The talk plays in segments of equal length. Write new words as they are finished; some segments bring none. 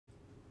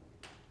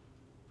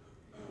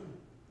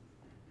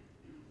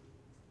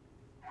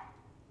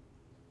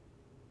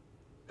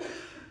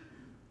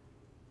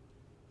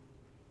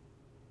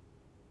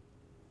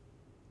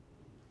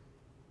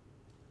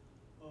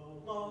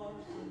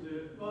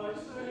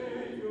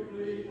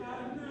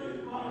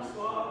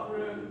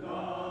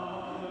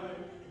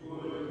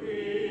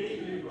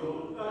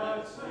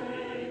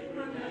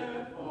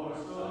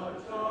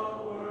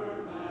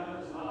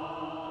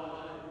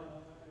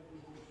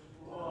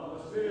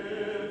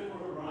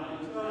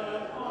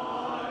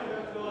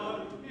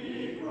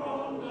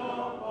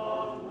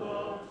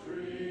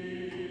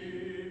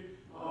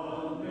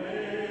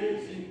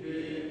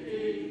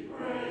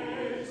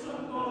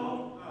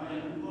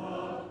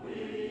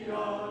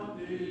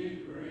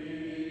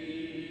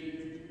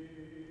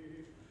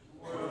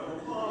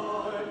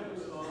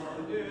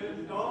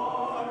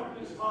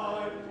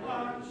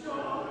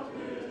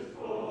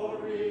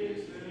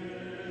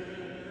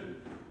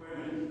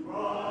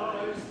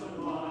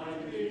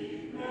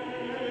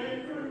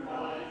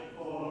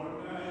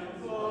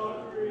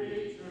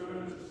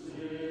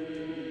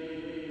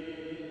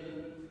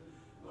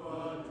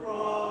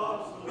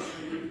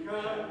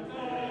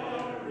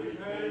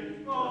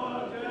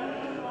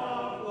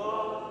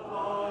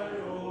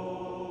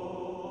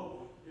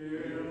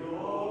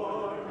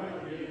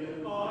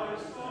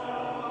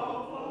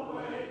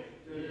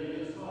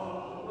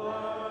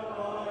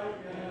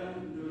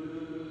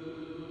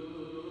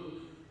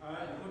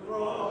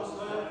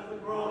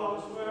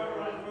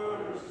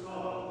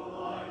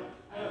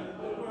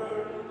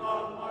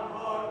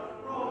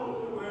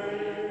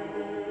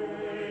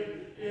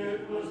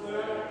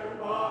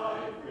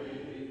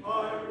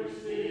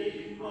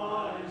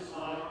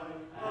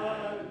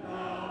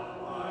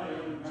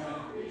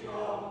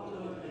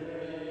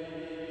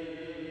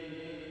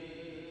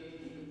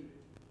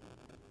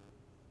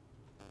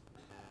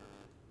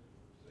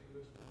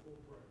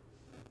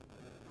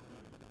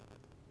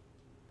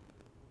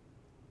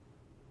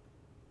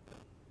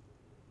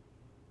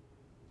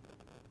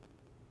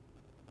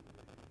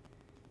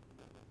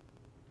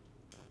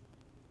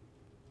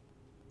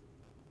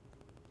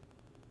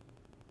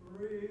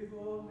Breathe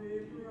on me,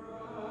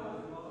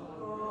 breath of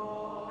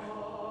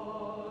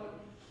God,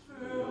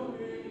 fill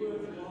me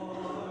with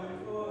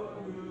life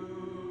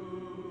anew,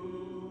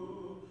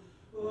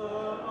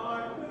 that I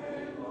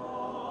may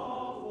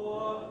love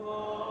what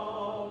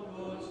thou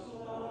dost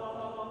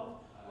love,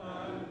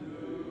 and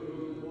do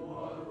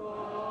what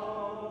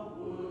thou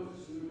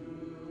wouldst do.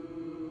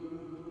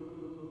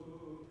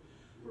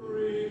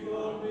 Breathe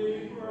on me,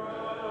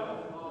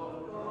 breath of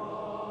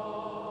God,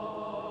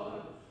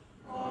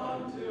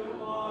 until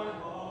my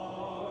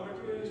heart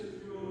is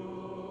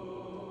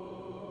pure,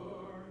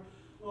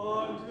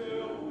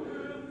 until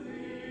with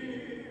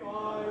thee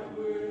I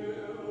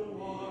will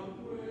one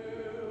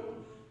will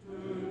to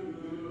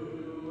do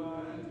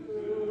and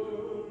to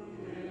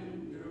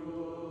endure.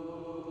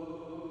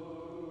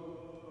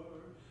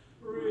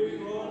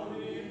 Breathe on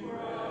me,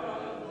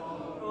 breath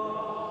of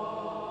God,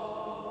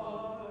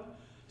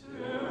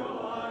 till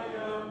I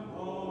am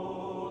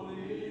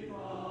wholly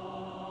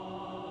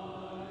thine,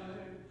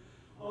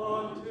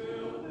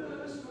 until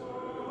this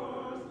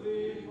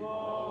earthly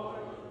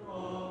part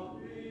of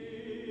me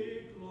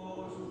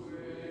glows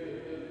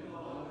with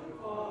thy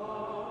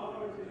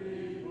heart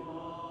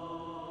divine.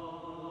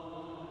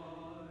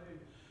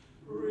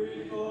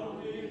 Breathe on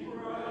me,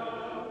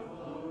 breath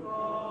of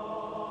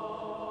God,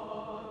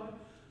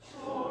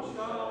 so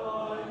shall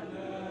I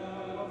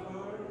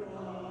never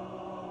die,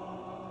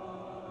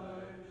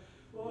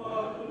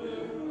 but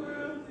live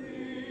with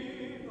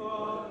thee the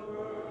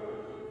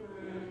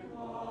perfect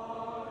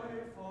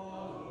life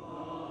of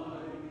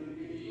thine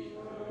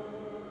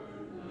eternity.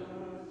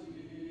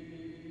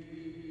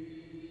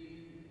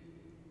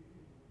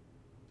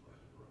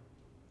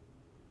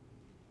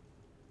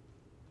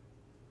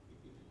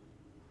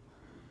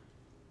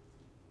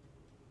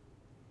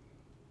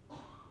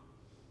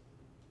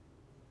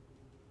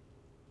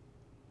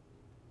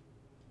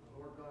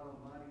 Lord God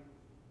Almighty,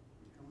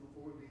 we come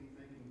before thee,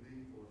 thanking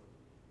thee for the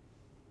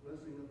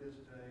blessing of this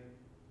day,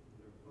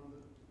 the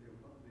abundant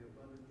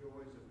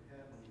joys that we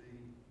have in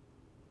thee,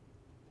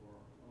 for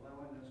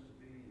allowing us to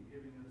be and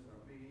giving us our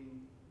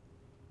being,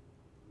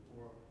 and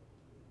for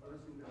the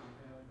blessing that we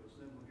have to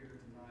assemble here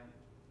tonight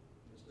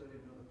and to study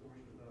another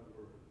portion of thy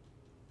word.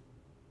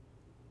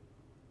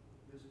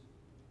 This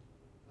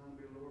time,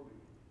 dear Lord,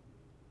 we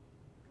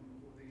come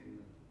before thee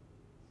in the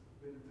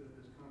benefit of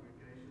this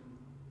congregation.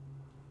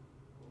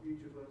 For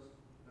each of us,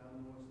 thou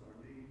knowest our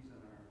needs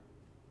and our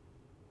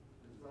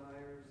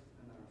desires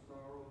and our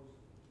sorrows.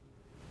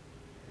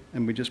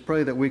 And we just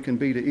pray that we can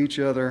be to each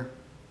other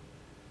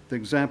the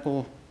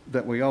example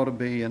that we ought to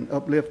be and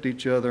uplift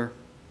each other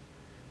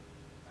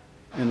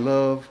in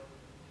love.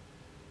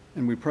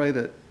 And we pray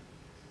that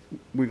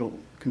we will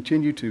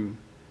continue to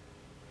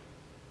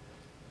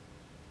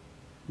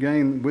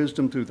gain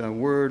wisdom through thy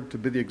word to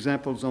be the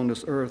examples on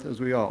this earth as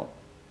we ought.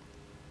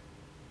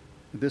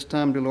 At this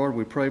time, dear Lord,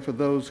 we pray for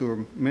those who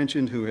are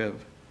mentioned who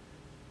have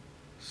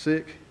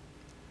sick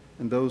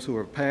and those who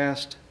are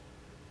passed.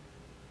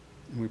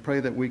 And we pray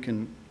that we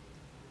can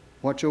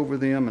watch over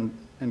them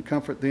and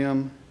comfort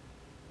them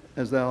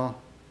as thou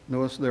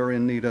knowest they're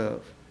in need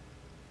of.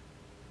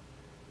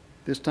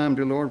 This time,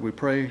 dear Lord, we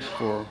pray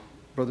for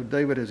Brother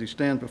David as he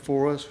stands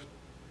before us,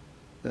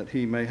 that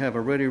he may have a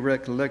ready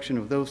recollection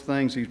of those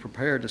things he's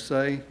prepared to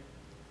say,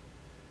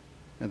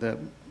 and that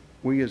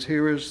we as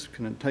hearers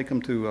can take them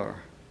to our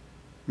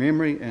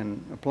memory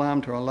and apply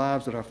them to our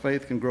lives, that our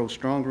faith can grow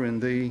stronger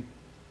in Thee,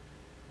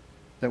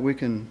 that we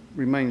can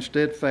remain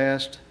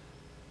steadfast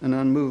and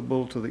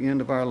unmovable to the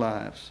end of our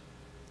lives.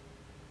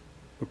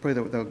 We pray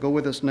that Thou go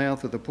with us now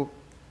for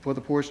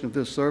the portion of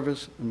this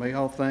service, and may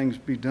all things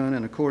be done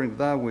in according to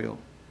Thy will.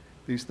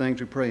 These things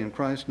we pray in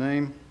Christ's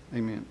name.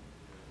 Amen.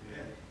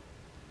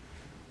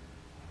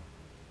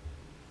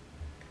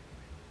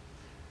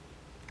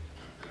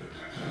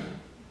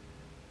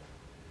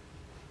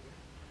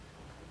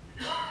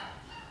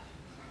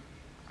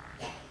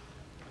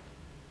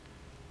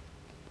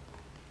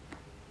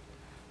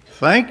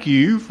 Thank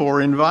you for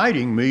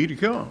inviting me to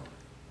come.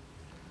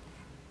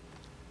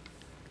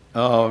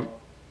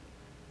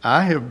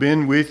 I have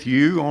been with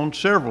you on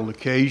several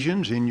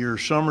occasions in your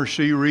summer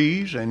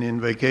series and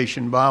in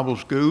Vacation Bible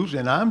Schools,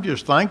 and I'm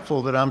just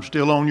thankful that I'm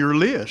still on your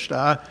list.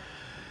 I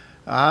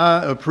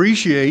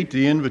appreciate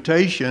the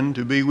invitation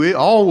to be with,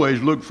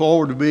 always look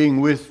forward to being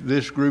with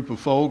this group of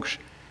folks.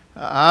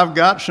 I've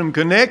got some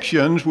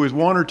connections with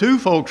one or two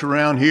folks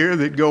around here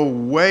that go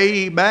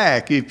way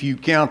back, if you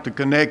count the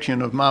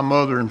connection of my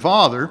mother and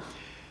father,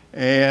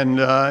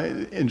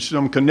 and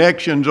some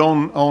connections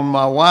on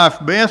my wife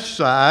Beth's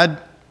side.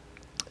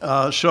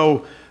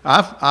 So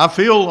I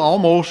feel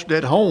almost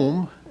at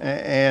home,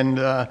 and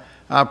I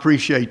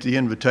appreciate the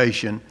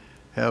invitation.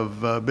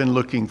 Have been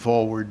looking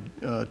forward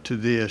to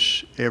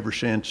this ever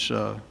since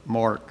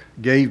Mark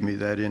gave me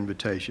that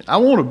invitation. I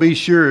want to be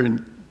sure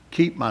and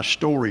keep my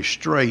story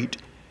straight.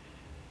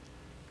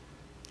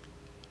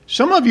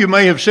 Some of you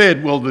may have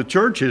said, well, the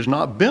church has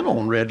not been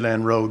on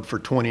Redland Road for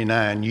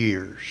 29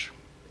 years.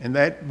 And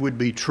that would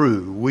be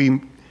true.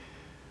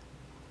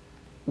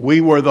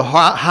 We were the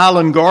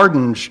Highland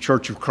Gardens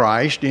Church of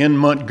Christ in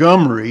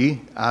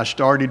Montgomery. I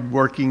started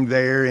working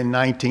there in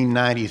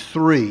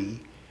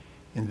 1993.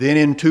 And then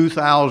in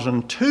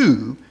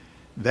 2002,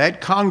 that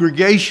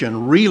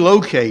congregation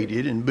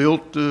relocated and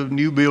built the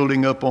new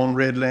building up on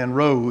Redland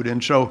Road.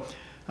 And so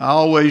I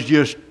always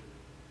just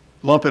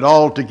lump it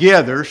all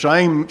together,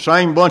 same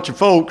bunch of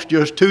folks,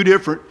 just two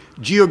different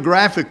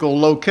geographical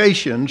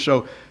locations.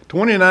 So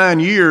 29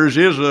 years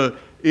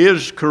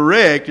is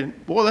correct,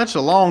 and boy, that's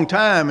a long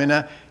time. And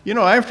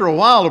after a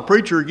while, a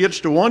preacher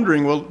gets to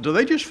wondering, well, do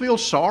they just feel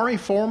sorry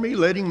for me,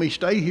 letting me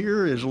stay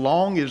here as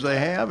long as they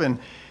have? And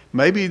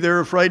maybe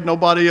they're afraid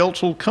nobody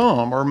else will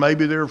come, or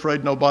maybe they're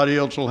afraid nobody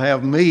else will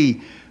have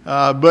me.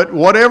 But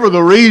whatever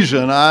the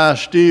reason, I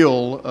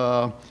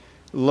still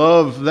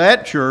love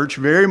that church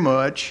very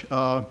much.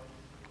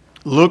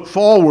 Look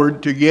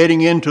forward to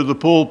getting into the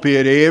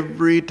pulpit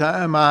every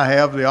time I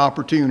have the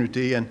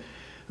opportunity, and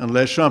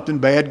unless something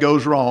bad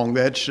goes wrong,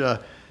 that's a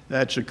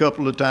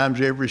couple of times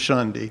every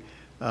Sunday.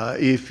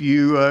 If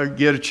you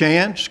get a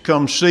chance,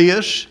 come see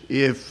us.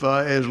 If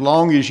as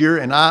long as you're,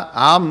 and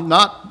I'm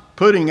not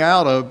putting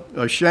out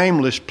a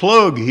shameless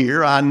plug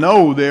here. I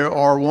know there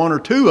are one or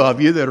two of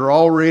you that are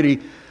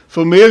already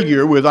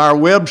familiar with our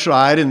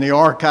website and the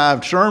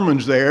archived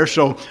sermons there.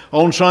 So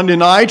on Sunday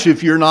nights,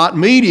 if you're not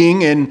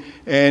meeting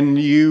and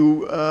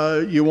you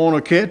want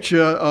to catch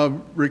a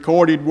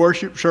recorded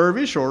worship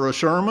service or a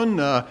sermon,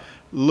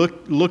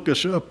 look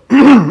us up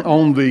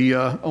on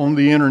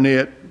the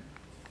internet,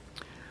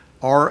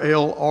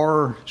 rlrcoc.com.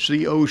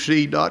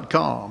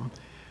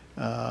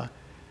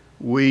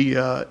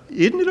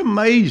 Isn't it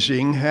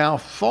amazing how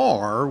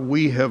far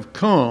we have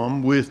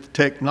come with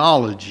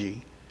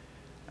technology?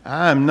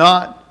 I'm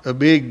not a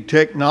big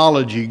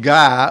technology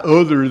guy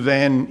other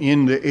than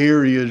in the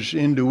areas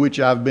into which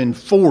I've been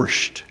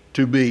forced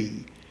to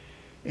be.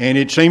 And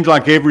it seems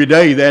like every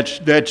day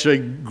that's a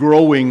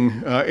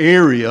growing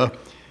area.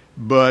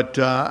 But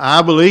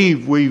I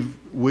believe we've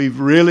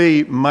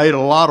really made a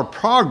lot of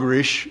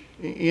progress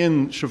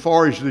in so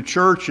far as the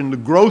church and the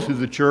growth of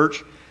the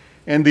church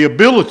and the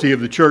ability of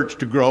the church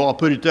to grow, I'll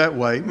put it that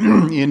way,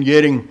 in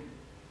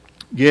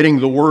getting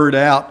the word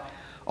out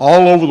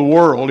all over the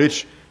world.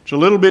 It's a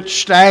little bit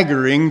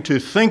staggering to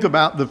think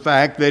about the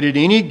fact that at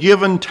any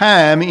given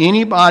time,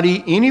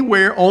 anybody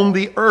anywhere on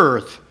the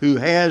earth who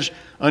has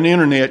an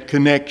internet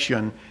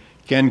connection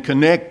can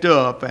connect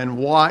up and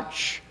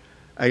watch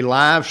a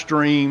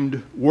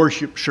live-streamed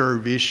worship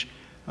service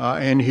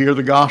and hear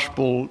the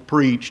gospel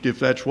preached if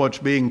that's what's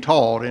being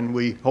taught, and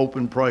we hope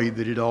and pray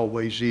that it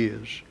always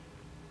is.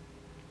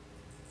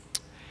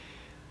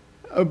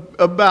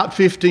 About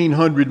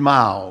 1,500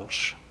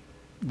 miles.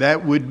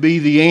 That would be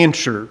the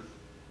answer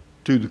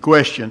to the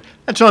question.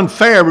 That's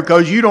unfair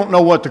because you don't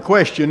know what the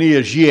question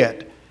is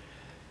yet.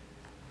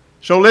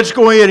 So let's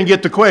go ahead and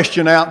get the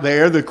question out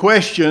there. The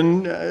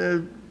question,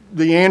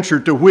 the answer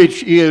to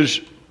which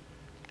is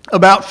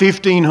about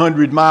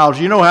 1,500 miles.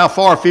 You know how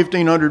far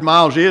 1,500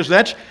 miles is?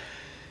 That's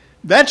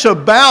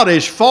about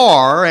as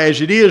far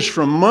as it is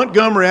from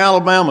Montgomery,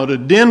 Alabama to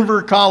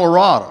Denver,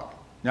 Colorado.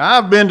 Now,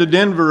 I've been to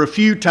Denver a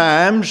few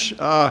times.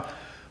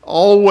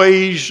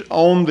 always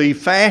on the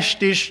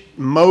fastest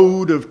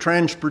mode of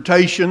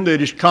transportation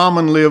that is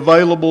commonly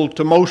available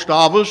to most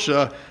of us,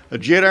 a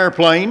jet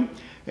airplane.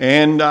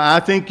 And I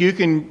think you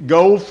can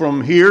go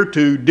from here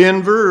to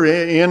Denver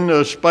in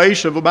a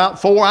space of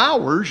about 4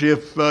 hours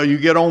if you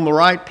get on the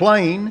right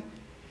plane.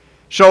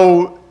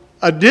 So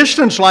a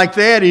distance like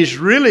that is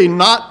really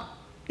not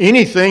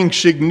anything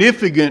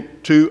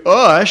significant to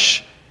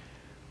us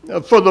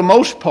for the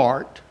most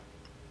part.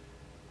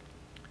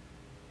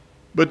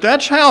 But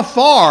that's how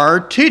far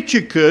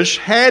Tychicus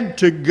had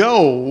to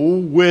go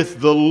with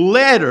the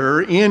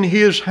letter in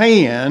his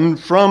hand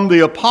from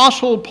the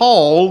Apostle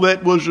Paul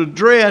that was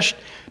addressed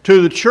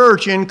to the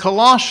church in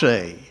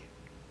Colossae.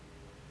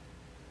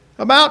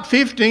 About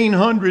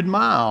 1,500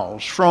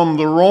 miles from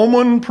the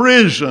Roman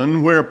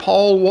prison where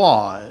Paul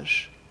was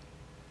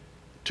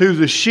to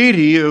the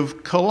city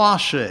of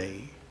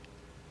Colossae.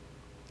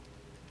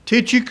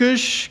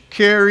 Tychicus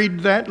carried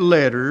that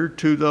letter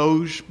to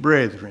those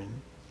brethren.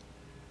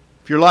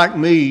 If you're like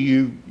me,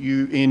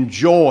 you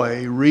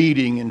enjoy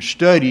reading and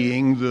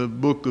studying the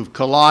book of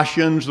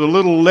Colossians. The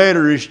little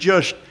letter is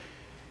just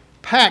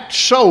packed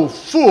so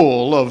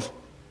full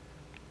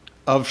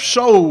of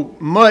so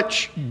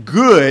much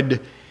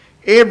good,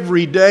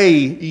 everyday,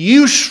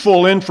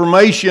 useful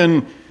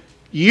information,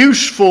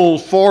 useful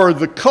for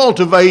the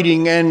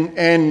cultivating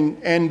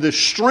and the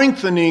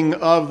strengthening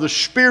of the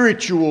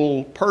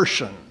spiritual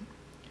person.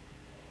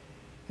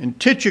 And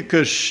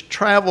Tychicus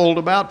traveled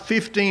about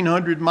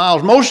 1,500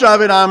 miles. Most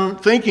of it, I'm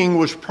thinking,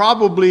 was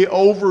probably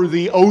over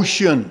the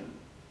ocean.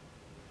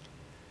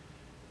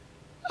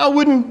 I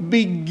wouldn't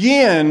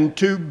begin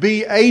to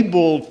be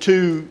able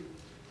to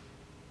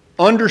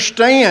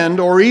understand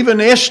or even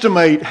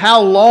estimate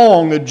how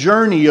long a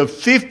journey of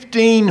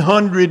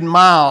 1,500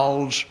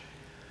 miles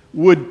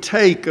would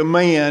take a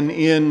man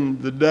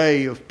in the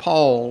day of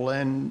Paul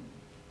and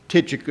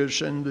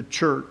Tychicus and the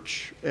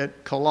church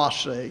at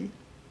Colossae.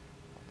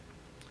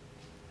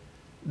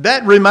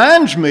 That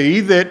reminds me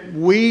that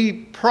we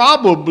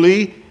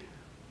probably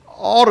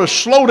ought to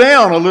slow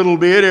down a little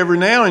bit every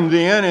now and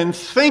then and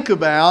think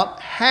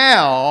about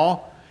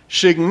how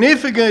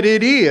significant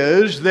it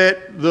is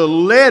that the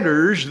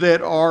letters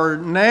that are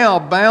now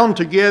bound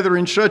together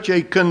in such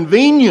a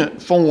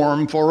convenient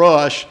form for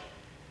us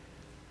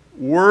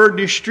were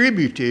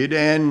distributed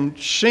and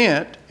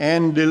sent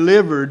and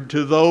delivered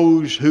to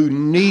those who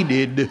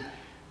needed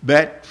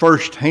that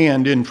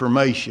first-hand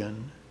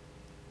information.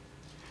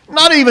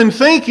 Not even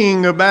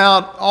thinking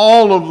about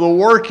all of the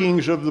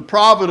workings of the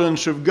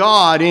providence of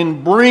God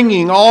in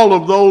bringing all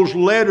of those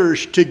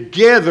letters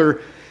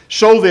together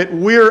so that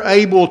we're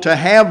able to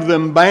have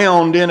them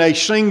bound in a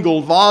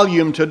single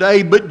volume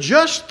today. But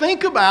just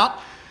think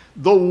about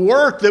the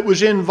work that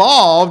was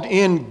involved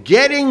in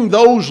getting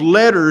those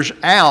letters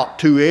out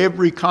to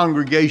every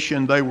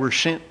congregation they were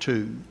sent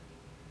to.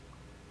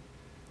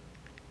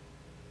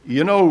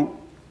 You know,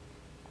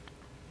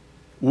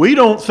 we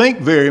don't think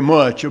very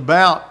much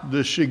about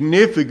the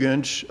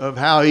significance of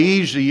how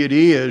easy it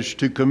is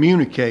to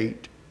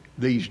communicate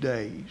these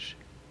days.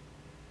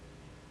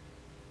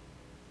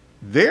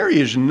 There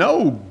is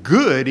no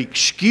good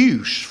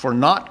excuse for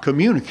not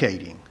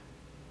communicating,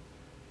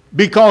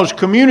 because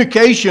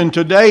communication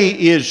today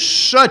is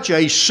such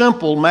a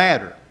simple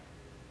matter.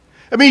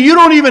 I mean, you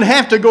don't even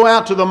have to go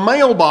out to the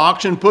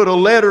mailbox and put a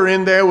letter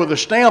in there with a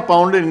stamp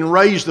on it and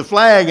raise the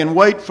flag and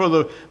wait for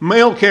the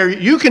mail carrier.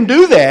 You can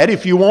do that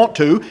if you want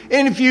to.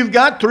 And if you've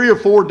got 3 or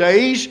 4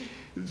 days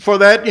for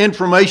that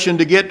information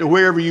to get to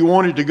wherever you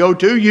want it to go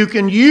to, you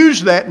can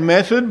use that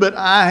method. But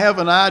I have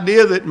an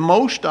idea that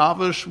most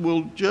of us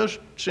will just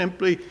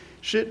simply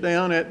sit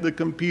down at the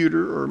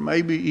computer or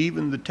maybe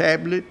even the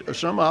tablet.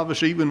 Some of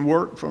us even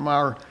work from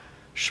our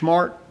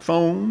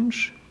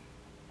smartphones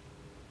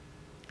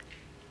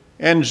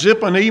and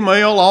zip an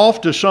email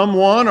off to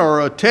someone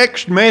or a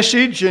text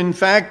message. In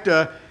fact,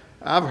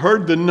 I've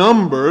heard the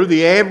number,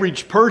 the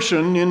average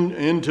person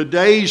in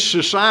today's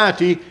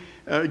society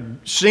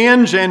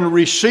sends and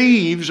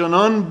receives an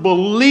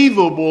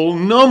unbelievable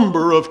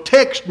number of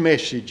text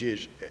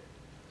messages.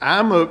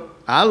 I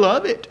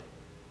love it.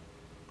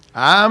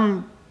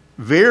 I'm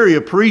very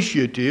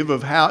appreciative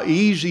of how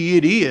easy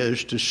it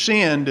is to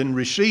send and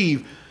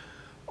receive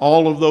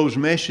all of those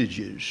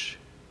messages.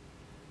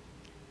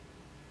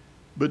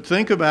 But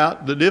think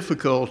about the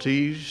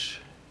difficulties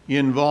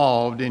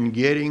involved in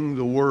getting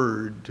the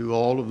word to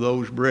all of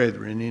those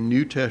brethren in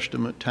New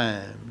Testament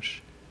times,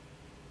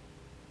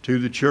 to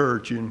the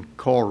church in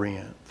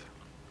Corinth,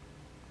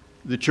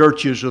 the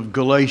churches of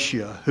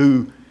Galatia,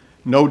 who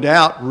no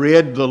doubt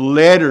read the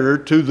letter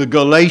to the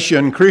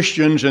Galatian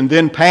Christians and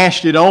then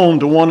passed it on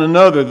to one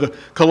another. The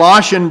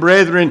Colossian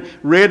brethren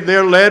read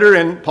their letter,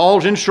 and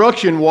Paul's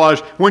instruction was,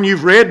 when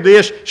you've read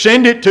this,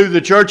 send it to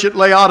the church at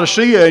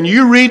Laodicea, and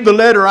you read the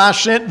letter I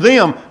sent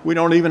them. We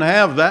don't even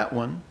have that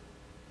one.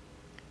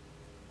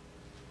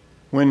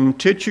 When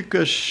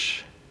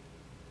Tychicus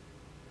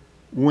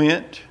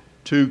went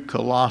to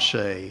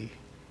Colossae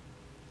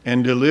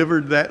and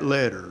delivered that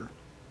letter,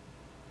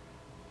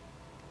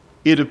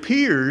 it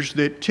appears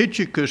that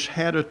Tychicus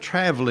had a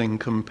traveling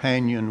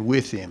companion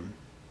with him.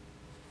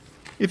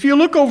 If you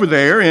look over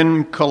there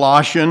in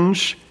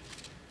Colossians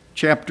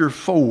chapter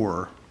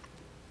 4,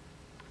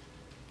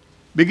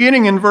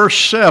 beginning in verse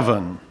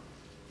 7,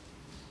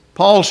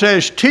 Paul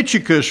says,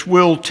 Tychicus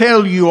will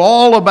tell you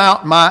all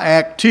about my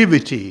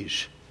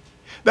activities.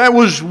 That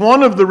was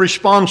one of the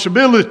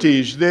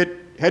responsibilities that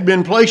had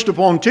been placed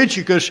upon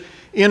Tychicus.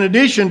 In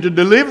addition to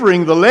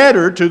delivering the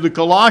letter to the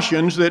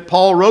Colossians that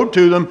Paul wrote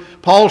to them,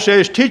 Paul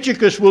says,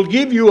 Tychicus will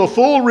give you a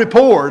full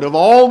report of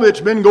all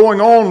that's been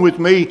going on with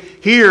me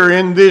here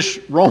in this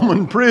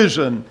Roman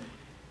prison.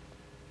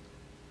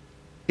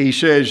 He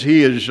says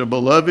he is a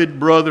beloved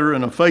brother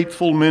and a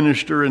faithful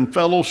minister and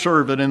fellow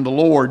servant in the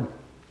Lord.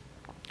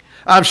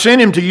 I've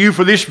sent him to you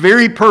for this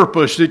very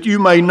purpose, that you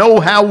may know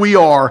how we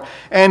are,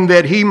 and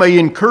that he may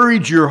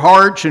encourage your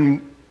hearts,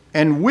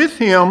 and with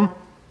him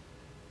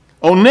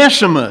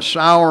Onesimus,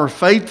 our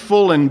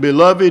faithful and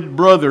beloved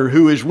brother,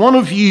 who is one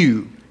of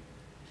you.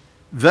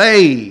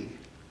 They,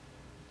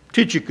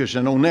 Tychicus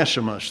and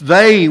Onesimus,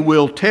 they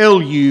will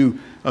tell you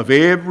of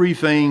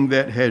everything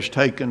that has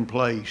taken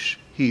place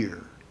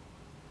here.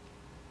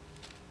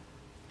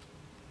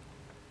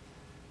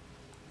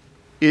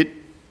 It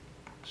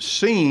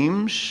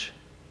seems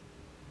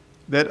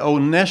that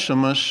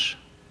Onesimus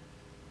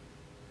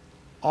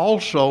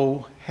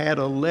also had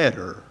a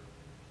letter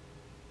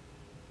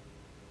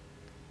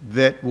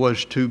that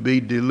was to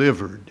be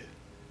delivered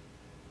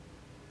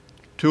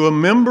to a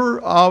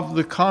member of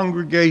the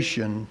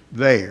congregation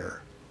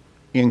there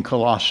in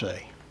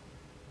Colossae.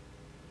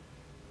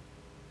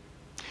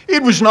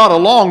 It was not a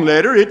long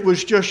letter, it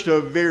was just a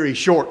very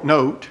short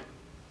note.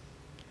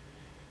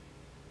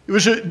 It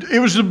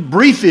was the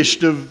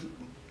briefest of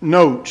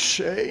notes,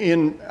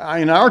 in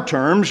our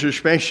terms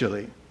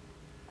especially.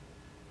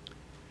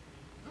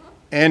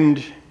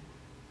 And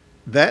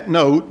that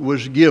note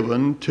was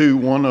given to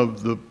one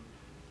of the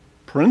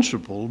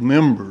principal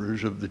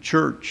members of the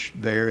church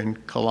there in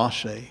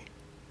Colossae.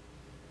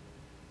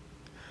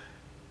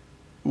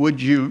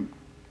 Would you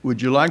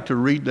like to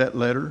read that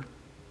letter?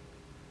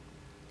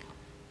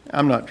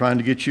 I'm not trying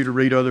to get you to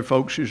read other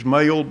folks'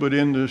 mail, but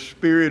in the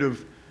spirit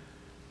of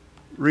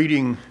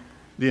reading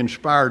the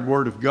inspired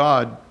Word of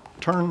God,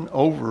 turn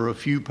over a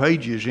few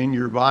pages in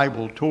your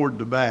Bible toward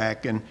the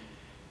back, and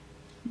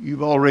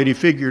you've already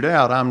figured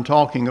out I'm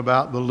talking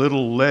about the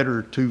little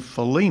letter to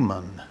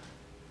Philemon.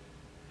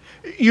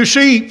 You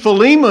see,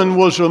 Philemon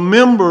was a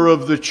member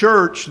of the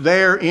church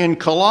there in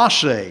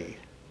Colossae.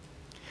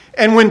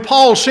 And when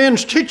Paul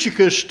sends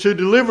Tychicus to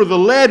deliver the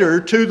letter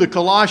to the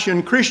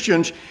Colossian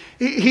Christians,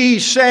 he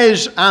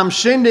says, I'm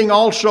sending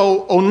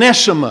also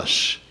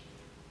Onesimus.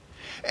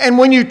 And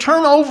when you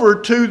turn over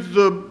to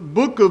the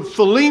book of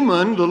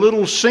Philemon, the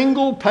little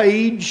single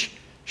page,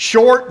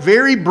 short,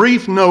 very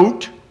brief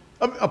note,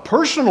 a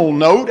personal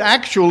note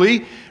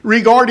actually,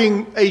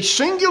 regarding a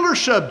singular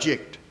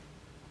subject.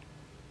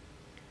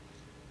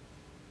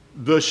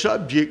 The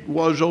subject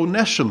was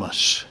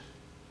Onesimus.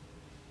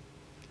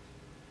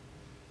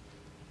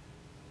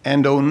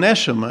 And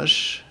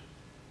Onesimus,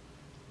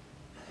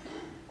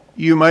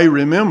 you may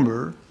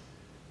remember,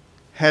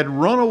 had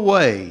run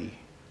away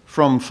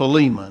from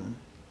Philemon.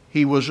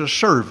 He was a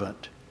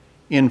servant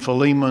in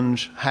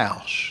Philemon's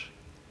house.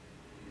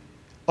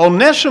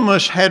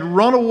 Onesimus had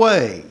run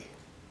away.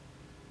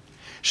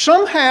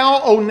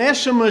 Somehow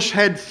Onesimus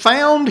had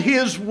found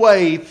his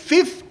way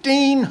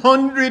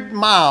 1,500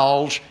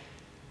 miles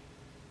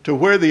to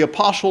where the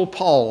Apostle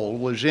Paul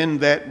was in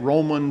that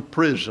Roman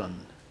prison.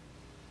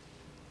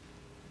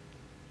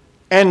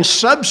 And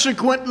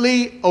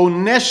subsequently,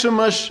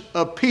 Onesimus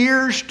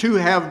appears to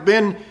have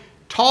been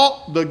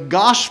taught the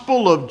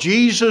gospel of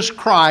Jesus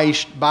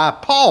Christ by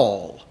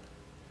Paul.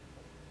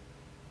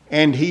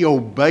 And he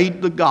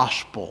obeyed the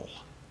gospel.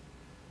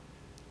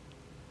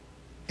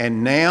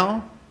 And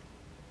now,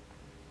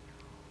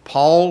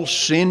 Paul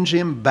sends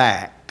him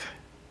back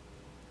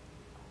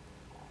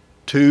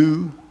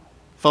to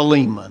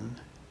Philemon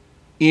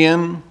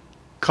in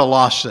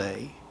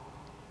Colossae.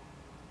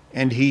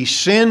 And he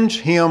sends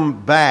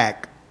him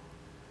back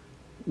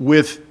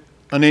with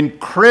an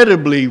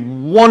incredibly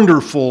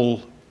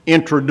wonderful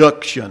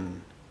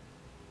introduction.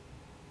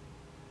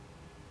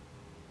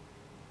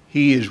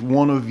 He is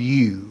one of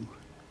you.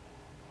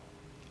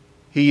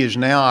 He is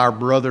now our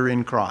brother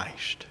in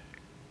Christ.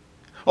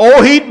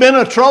 Oh, he'd been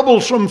a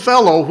troublesome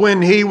fellow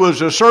when he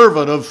was a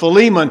servant of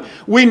Philemon.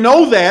 We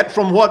know that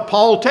from what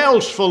Paul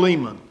tells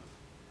Philemon.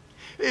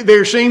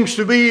 There seems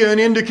to be an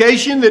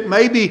indication that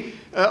maybe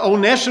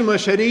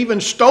Onesimus had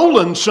even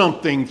stolen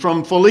something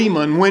from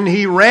Philemon when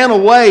he ran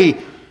away.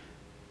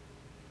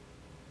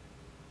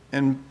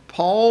 And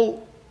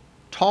Paul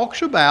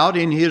talks about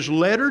in his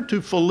letter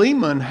to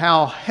Philemon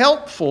how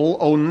helpful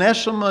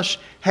Onesimus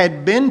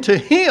had been to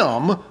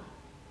him,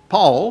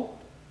 Paul,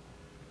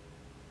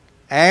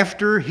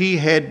 after he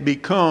had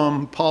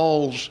become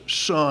Paul's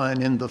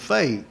son in the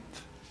faith.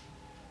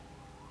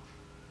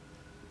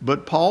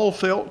 But Paul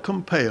felt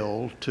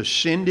compelled to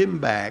send him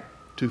back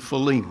to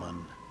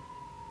Philemon.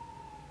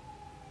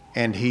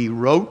 and he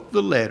wrote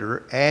the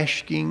letter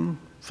asking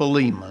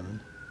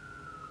Philemon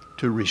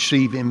to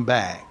receive him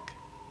back,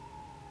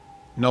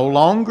 no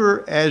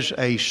longer as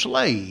a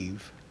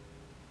slave,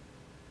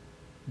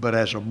 but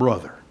as a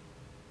brother.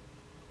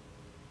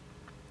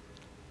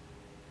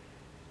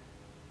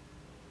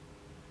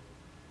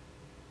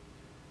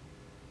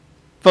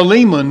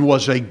 Philemon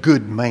was a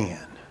good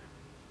man.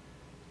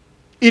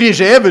 It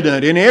is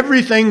evident in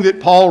everything that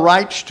Paul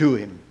writes to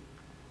him.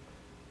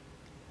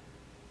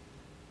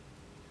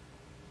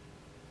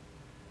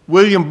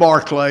 William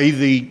Barclay,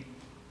 the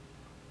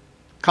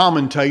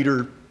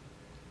commentator,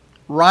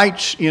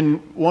 writes in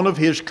one of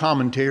his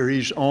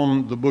commentaries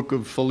on the book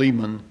of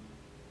Philemon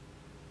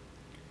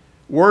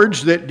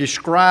words that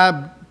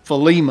describe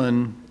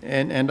Philemon,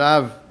 and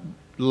I've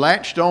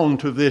latched on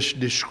to this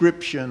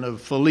description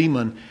of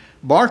Philemon.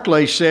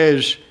 Barclay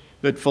says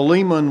that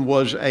Philemon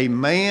was a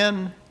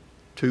man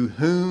to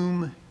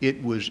whom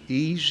it was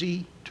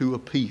easy to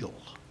appeal.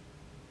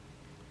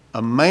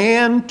 A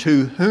man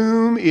to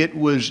whom it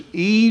was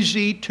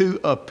easy to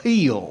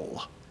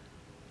appeal.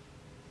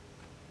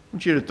 I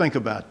want you to think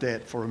about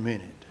that for a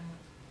minute.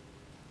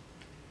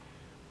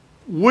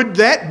 Would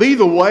that be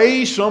the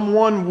way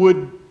someone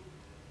would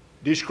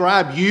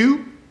describe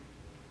you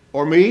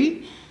or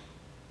me?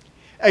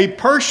 A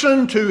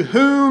person to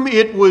whom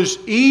it was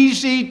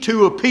easy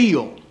to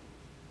appeal.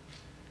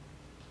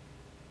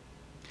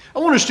 I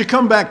want us to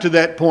come back to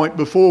that point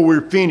before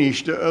we're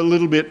finished a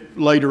little bit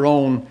later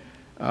on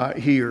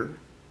here.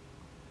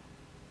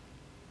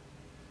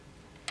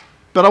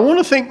 But I want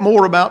to think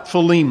more about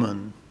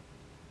Philemon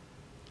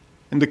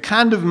and the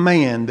kind of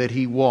man that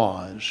he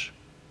was,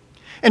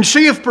 and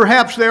see if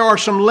perhaps there are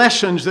some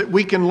lessons that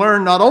we can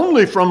learn not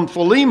only from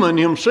Philemon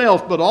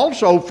himself, but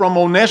also from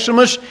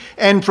Onesimus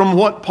and from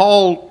what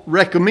Paul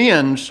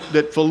recommends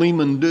that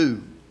Philemon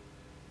do.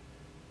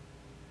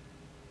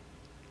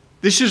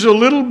 This is a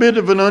little bit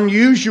of an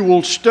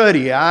unusual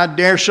study. I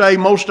dare say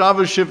most of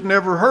us have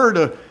never heard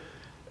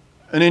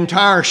an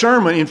entire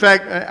sermon. In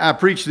fact, I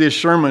preached this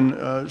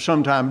sermon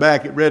some time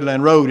back at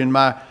Redland Road, and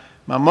my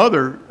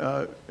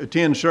mother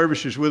attends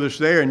services with us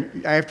there,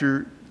 and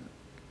after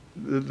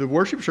the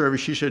worship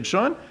service, she said,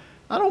 "Son,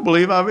 I don't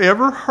believe I've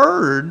ever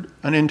heard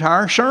an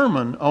entire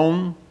sermon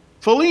on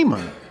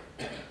Philemon."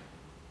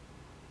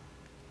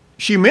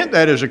 She meant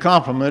that as a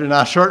compliment, and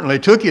I certainly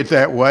took it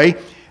that way.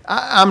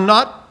 I'm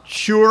not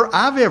sure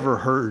I've ever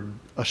heard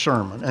a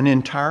sermon, an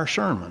entire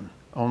sermon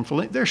on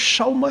Philemon. There's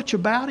so much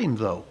about him,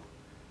 though,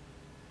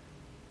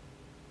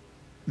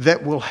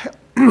 that will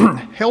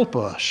help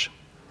us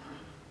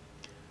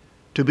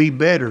to be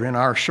better in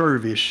our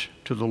service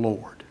to the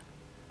Lord.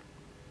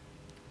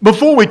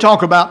 Before we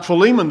talk about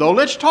Philemon, though,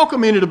 let's talk a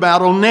minute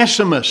about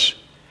Onesimus.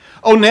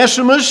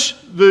 Onesimus,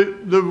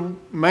 the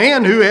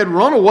man who had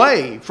run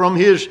away from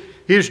his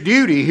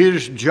duty,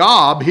 his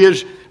job,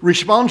 his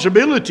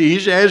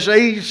responsibilities as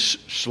a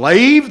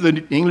slave,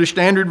 the English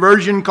Standard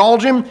Version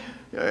calls him,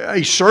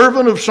 a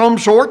servant of some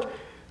sort.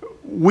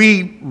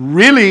 We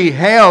really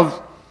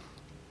have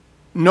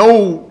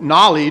no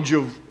knowledge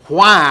of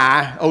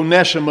why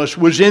Onesimus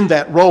was in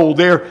that role.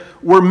 There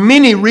were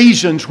many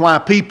reasons why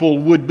people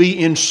would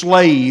be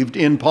enslaved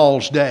in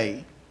Paul's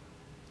day.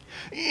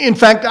 In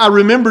fact, I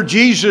remember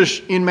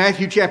Jesus in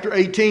Matthew chapter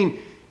 18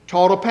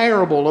 taught a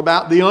parable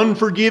about the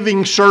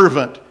unforgiving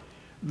servant,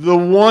 the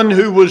one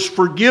who was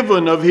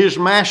forgiven of his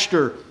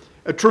master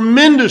a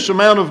tremendous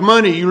amount of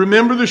money. You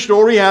remember the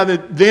story, how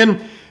that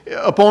then,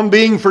 upon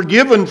being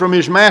forgiven from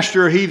his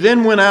master, he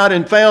then went out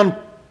and found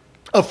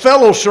a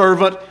fellow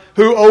servant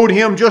who owed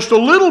him just a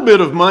little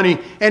bit of money,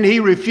 and he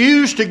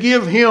refused to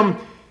give him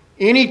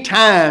any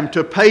time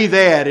to pay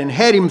that and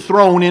had him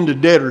thrown into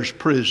debtor's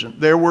prison.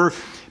 There were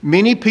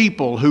many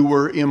people who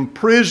were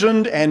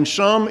imprisoned, and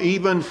some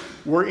even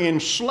were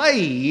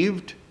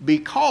enslaved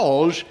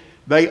because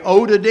they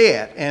owed a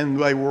debt and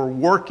they were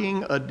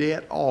working a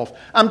debt off.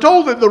 I'm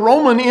told that the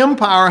Roman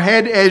Empire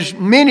had as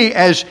many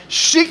as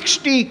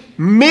 60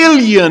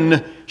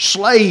 million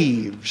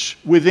slaves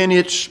within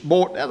its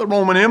border. Now, the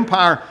Roman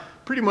Empire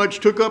pretty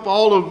much took up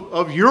all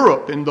of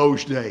Europe in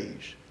those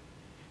days.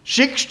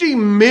 60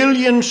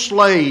 million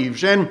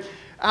slaves. And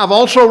I've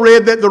also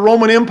read that the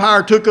Roman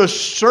Empire took a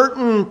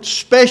certain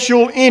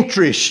special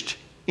interest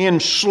in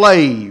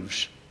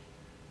slaves.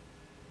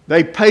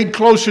 They paid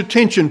close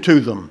attention to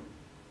them,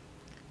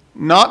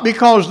 not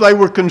because they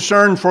were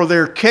concerned for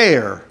their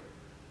care,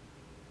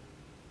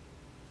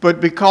 but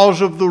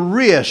because of the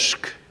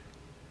risk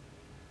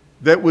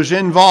that was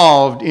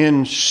involved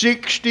in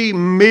 60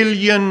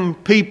 million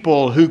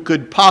people who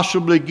could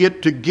possibly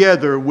get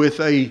together with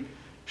a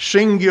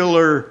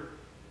singular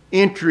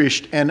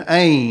interest and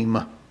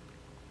aim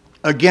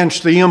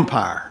against the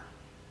empire.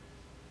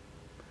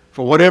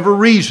 For whatever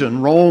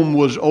reason, Rome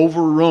was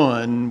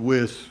overrun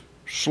with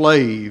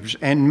slaves,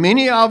 and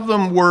many of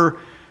them were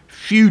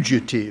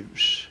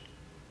fugitives.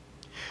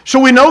 So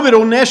we know that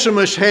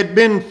Onesimus had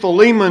been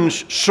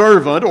Philemon's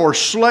servant or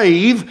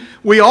slave.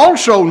 We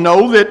also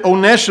know that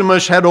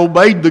Onesimus had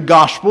obeyed the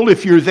gospel.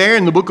 If you're there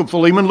in the book of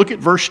Philemon, look at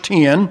verse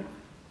 10.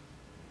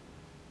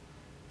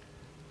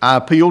 I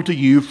appeal to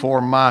you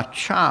for my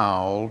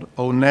child,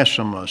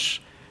 Onesimus,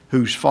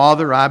 whose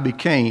father I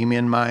became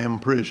in my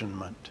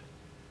imprisonment.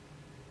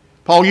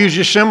 Paul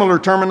uses similar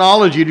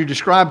terminology to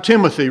describe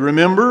Timothy.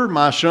 Remember,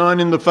 my son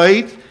in the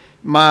faith,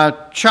 my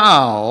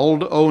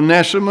child,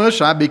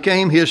 Onesimus, I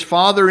became his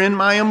father in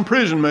my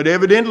imprisonment.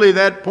 Evidently,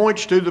 that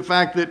points to the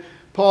fact that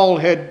Paul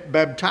had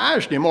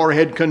baptized him or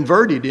had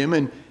converted him,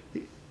 and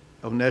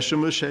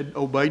Onesimus had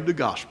obeyed the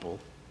gospel.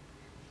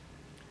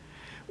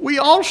 We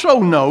also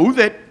know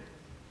that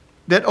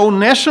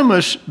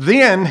Onesimus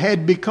then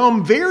had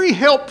become very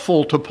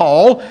helpful to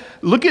Paul.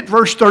 Look at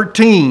verse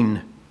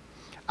 13.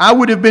 I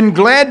would have been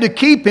glad to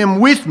keep him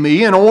with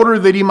me in order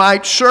that he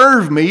might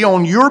serve me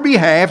on your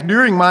behalf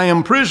during my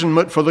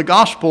imprisonment for the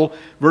gospel.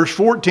 Verse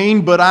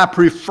 14, but I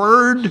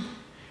preferred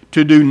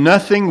to do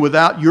nothing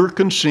without your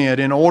consent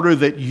in order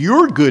that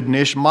your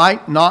goodness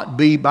might not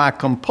be by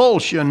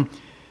compulsion,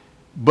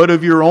 but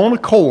of your own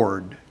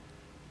accord.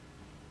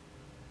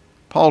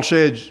 Paul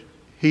says,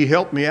 he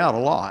helped me out a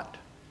lot,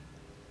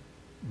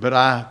 but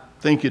I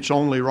think it's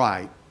only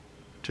right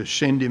to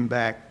send him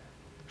back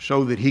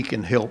so that he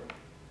can help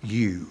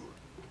you.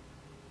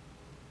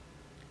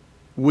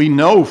 We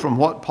know from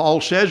what Paul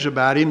says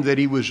about him that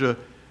he was a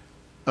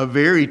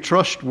very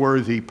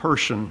trustworthy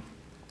person.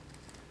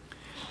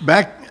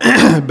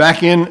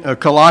 Back in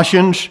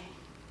Colossians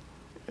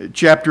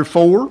chapter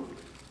 4,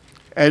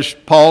 as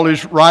Paul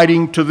is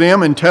writing to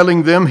them and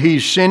telling them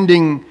he's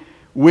sending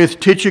with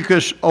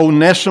Tychicus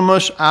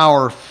Onesimus,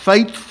 our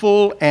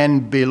faithful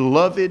and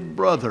beloved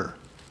brother.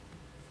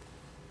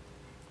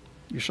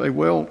 You say,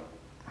 well,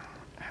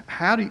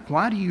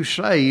 why do you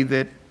say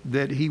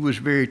that he was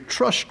very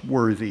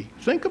trustworthy?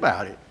 Think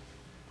about it.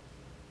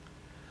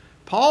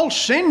 Paul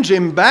sends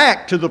him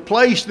back to the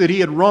place that he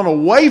had run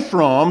away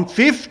from,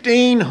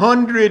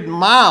 1,500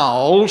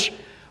 miles,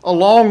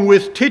 along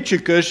with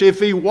Tychicus. If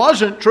he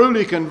wasn't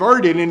truly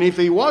converted and if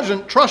he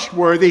wasn't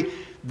trustworthy,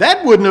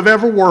 that wouldn't have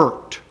ever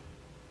worked.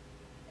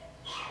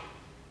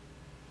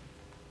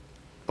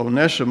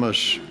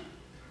 Onesimus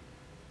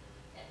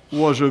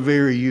was a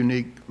very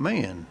unique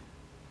man.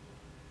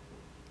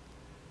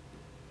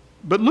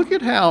 But look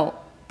at how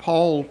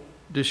Paul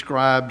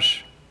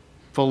describes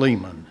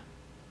Philemon.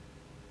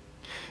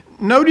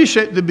 Notice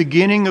at the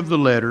beginning of the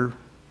letter,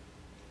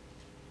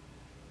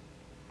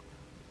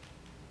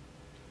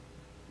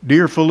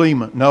 Dear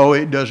Philemon. No,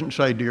 it doesn't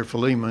say Dear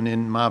Philemon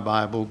in my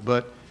Bible,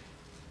 but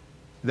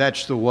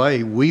that's the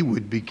way we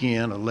would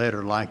begin a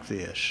letter like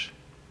this.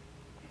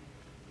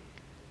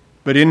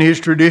 But in his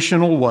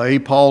traditional way,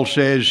 Paul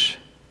says,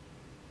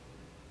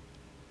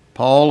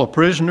 Paul, a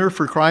prisoner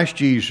for Christ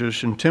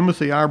Jesus, and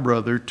Timothy, our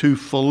brother, to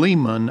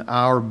Philemon,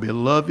 our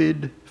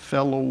beloved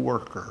fellow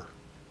worker,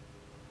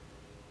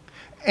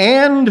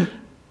 and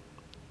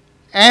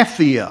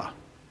Apphia,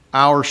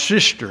 our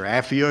sister.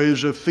 Apphia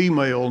is a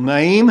female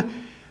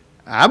name.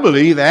 I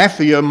believe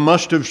Apphia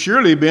must have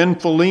surely been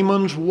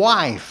Philemon's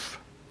wife.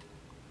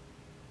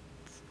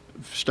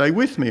 Stay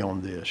with me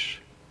on this.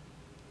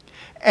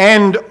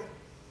 And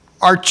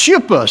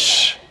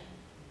Archippus,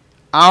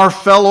 our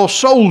fellow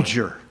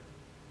soldier.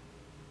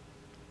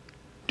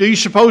 Do you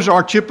suppose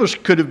Archippus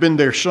could have been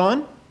their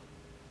son?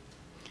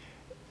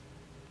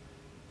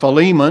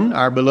 Philemon,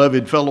 our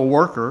beloved fellow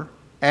worker,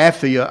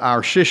 Apphia,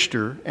 our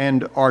sister,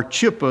 and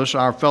Archippus,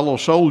 our fellow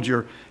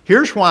soldier.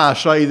 Here's why I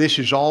say this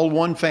is all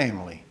one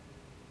family.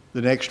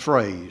 The next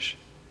phrase.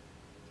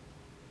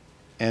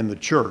 And the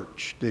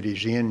church that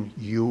is in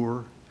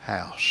your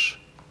house.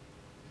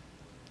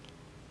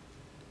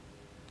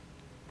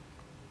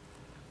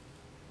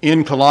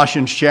 In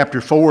Colossians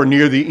chapter 4,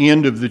 near the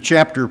end of the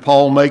chapter,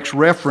 Paul makes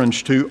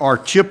reference to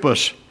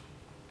Archippus.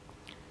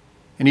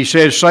 And he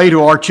says, say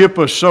to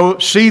Archippus, so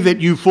see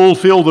that you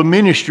fulfill the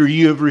ministry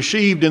you have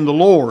received in the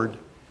Lord.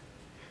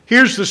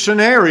 Here's the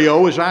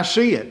scenario as I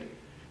see it.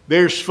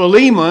 There's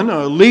Philemon,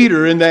 a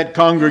leader in that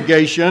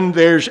congregation.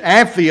 There's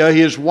Apphia,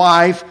 his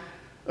wife,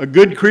 a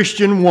good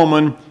Christian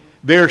woman.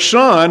 Their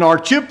son,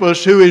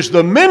 Archippus, who is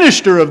the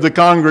minister of the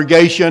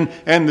congregation,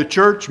 and the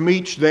church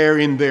meets there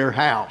in their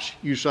house.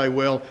 You say,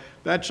 well,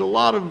 that's a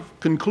lot of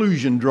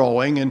conclusion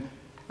drawing, and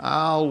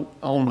I'll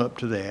own up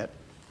to that.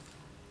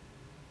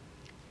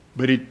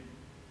 But it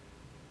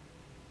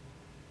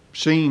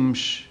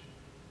seems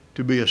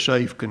to be a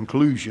safe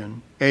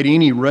conclusion. At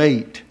any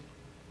rate,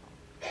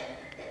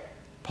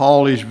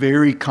 Paul is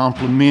very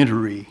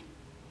complimentary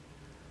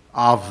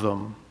of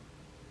them.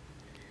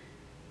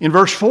 In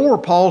verse 4,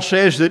 Paul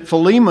says that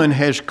Philemon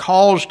has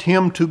caused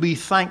him to be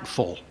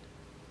thankful.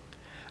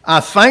 I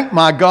thank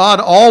my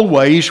God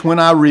always when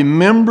I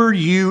remember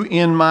you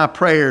in my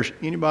prayers.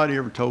 Anybody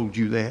ever told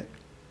you that?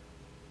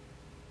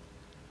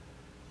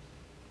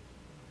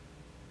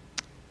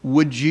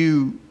 Would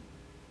you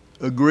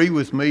agree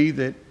with me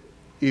that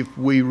if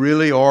we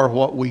really are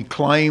what we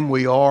claim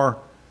we are,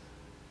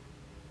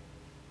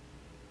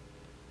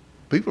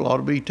 people ought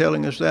to be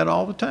telling us that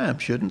all the time,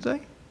 shouldn't they?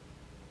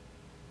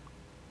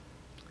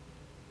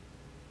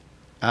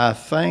 I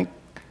thank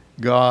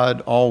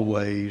God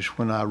always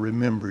when I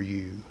remember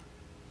you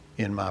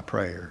in my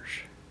prayers.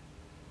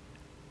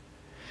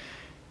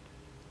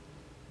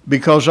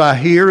 because I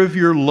hear of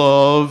your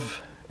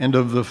love and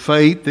of the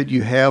faith that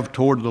you have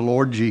toward the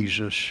Lord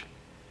Jesus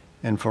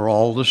and for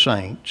all the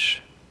saints.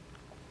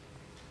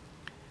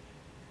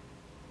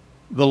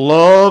 The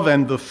love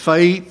and the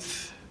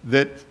faith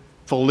that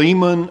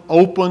Philemon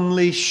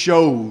openly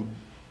showed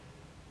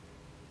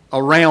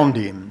around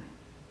him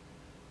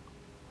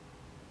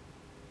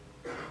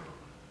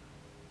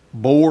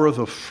bore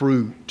the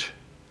fruit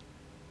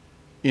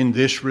in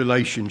this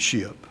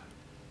relationship.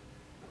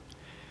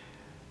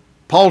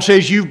 Paul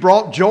says, you've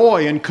brought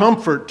joy and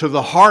comfort to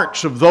the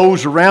hearts of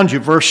those around you.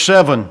 Verse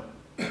 7.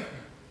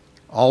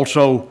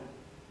 Also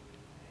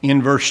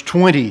in verse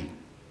 20.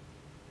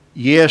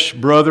 Yes,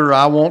 brother,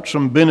 I want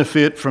some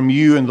benefit from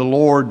you in the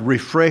Lord.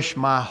 Refresh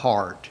my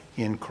heart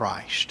in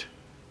Christ.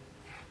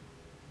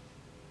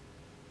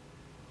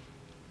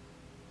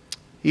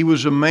 He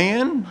was a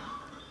man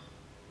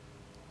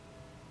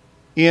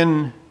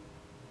in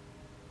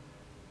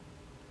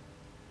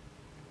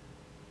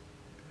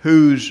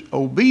whose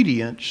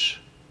obedience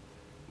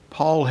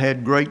Paul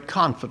had great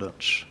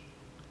confidence.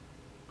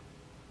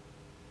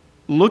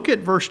 Look at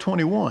verse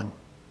 21.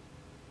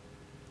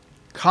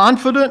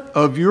 Confident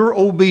of your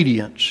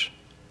obedience,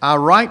 I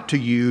write to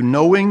you,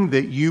 knowing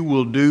that you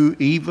will do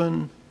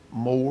even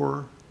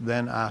more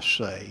than I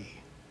say.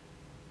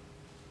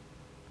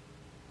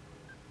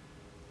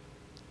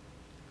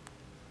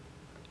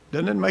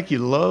 Doesn't it make you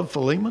love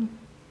Philemon?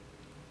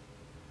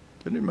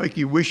 Doesn't it make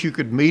you wish you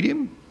could meet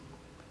him?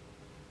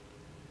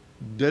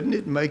 Doesn't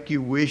it make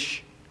you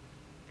wish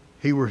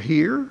he were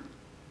here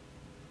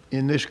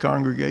in this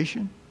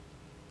congregation?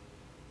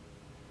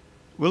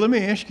 Well, let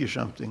me ask you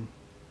something.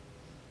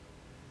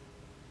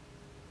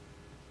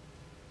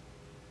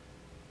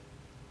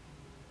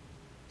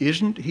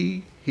 Isn't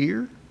he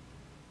here?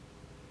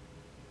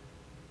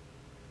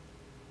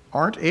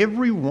 Aren't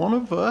every one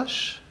of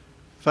us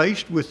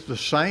faced with the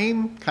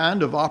same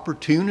kind of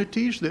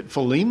opportunities that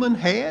Philemon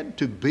had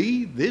to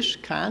be this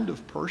kind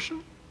of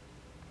person?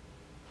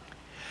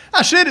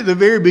 I said at the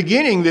very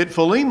beginning that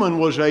Philemon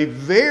was a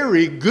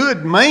very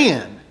good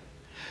man.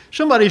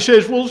 Somebody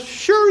says, well,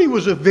 sure, he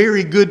was a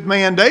very good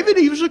man, David.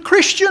 He was a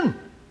Christian.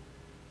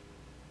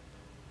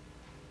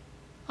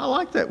 I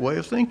like that way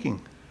of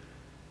thinking.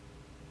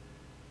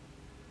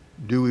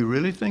 Do we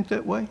really think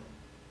that way?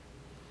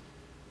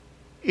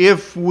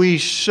 If we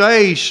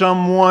say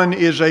someone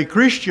is a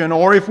Christian,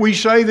 or if we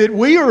say that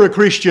we are a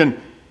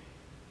Christian,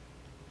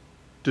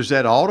 does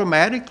that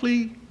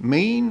automatically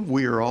mean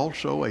we are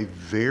also a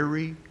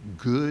very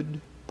good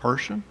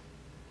person?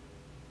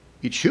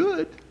 It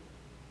should.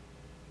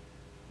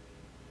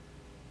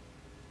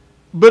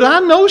 But I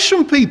know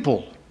some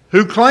people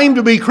who claim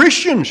to be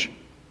Christians,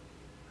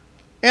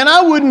 and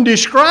I wouldn't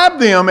describe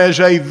them as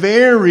a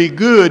very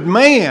good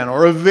man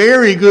or a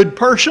very good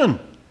person.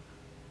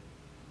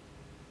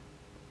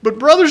 But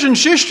brothers and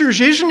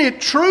sisters, isn't it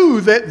true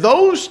that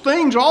those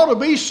things ought to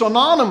be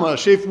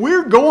synonymous? If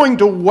we're going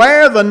to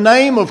wear the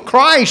name of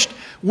Christ,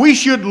 we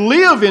should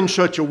live in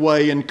such a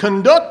way and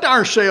conduct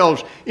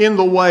ourselves in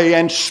the way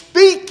and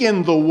speak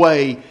in the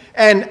way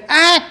and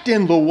act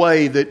in the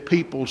way that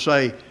people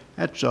say,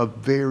 that's a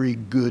very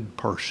good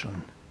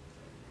person.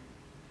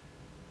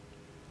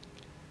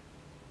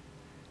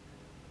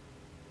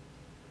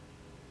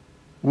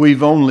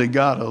 We've only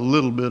got a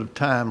little bit of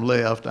time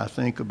left, I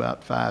think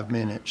about 5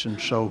 minutes,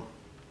 and so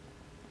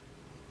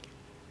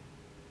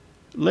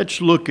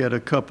let's look at a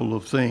couple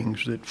of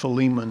things that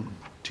Philemon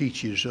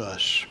teaches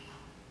us.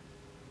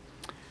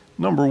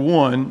 Number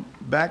one,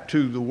 back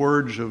to the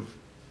words of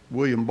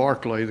William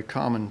Barclay, the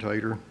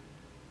commentator.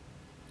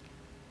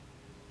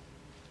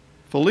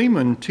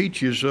 Philemon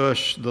teaches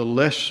us the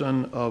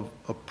lesson of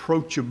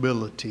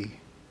approachability.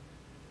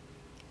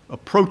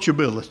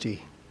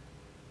 Approachability.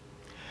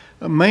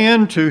 A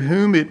man to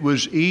whom it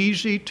was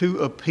easy to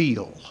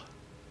appeal.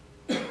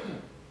 There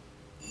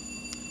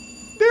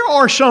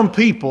are some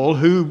people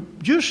who,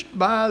 just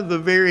by the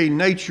very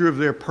nature of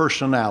their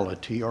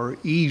personality, are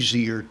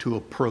easier to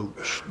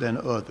approach than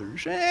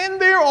others.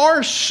 And there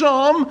are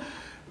some,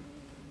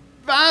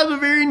 by the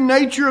very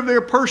nature of their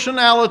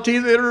personality,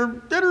 that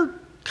are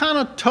kind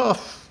of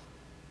tough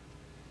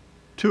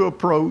to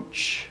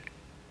approach.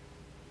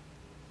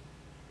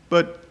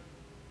 But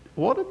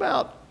what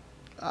about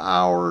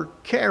our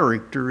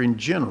character in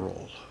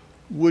general?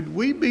 Would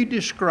we be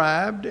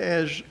described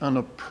as an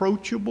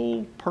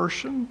approachable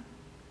person?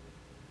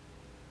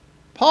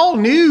 Paul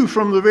knew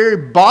from the very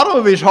bottom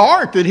of his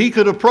heart that he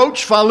could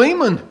approach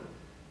Philemon.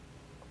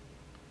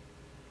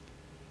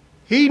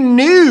 He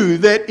knew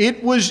that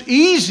it was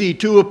easy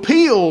to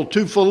appeal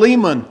to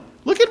Philemon.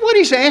 Look at what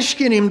he's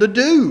asking him to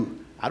do.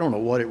 I don't know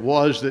what it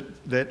was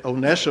that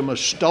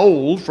Onesimus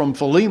stole from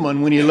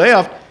Philemon when he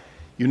left.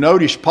 You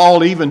notice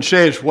Paul even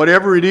says,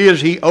 whatever it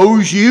is he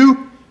owes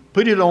you,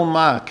 put it on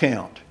my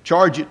account.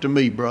 Charge it to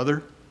me,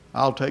 brother.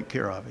 I'll take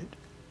care of it.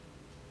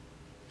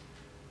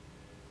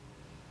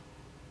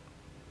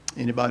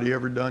 Anybody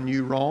ever done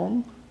you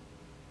wrong?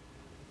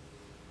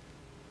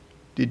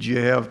 Did you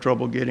have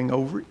trouble getting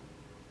over it?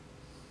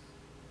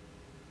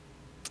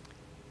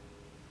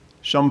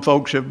 Some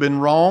folks have been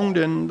wronged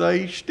and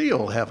they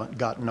still haven't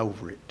gotten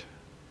over it.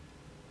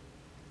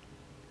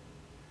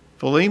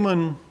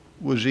 Philemon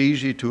was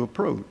easy to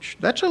approach.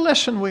 That's a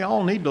lesson we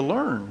all need to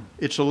learn.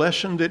 It's a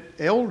lesson that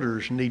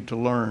elders need to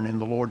learn in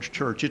the Lord's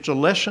church. It's a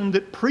lesson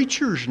that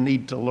preachers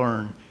need to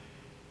learn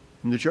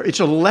in the church.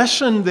 It's a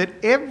lesson that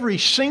every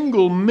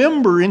single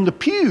member in the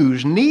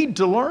pews need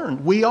to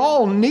learn. We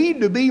all need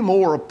to be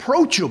more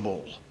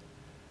approachable.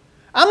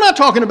 I'm not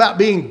talking about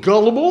being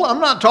gullible.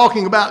 I'm not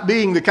talking about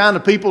being the kind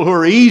of people who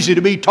are easy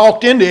to be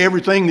talked into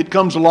everything that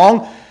comes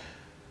along.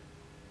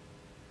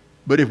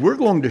 But if we're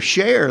going to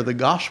share the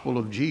gospel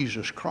of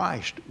Jesus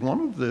Christ,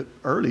 one of the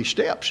early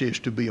steps is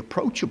to be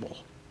approachable.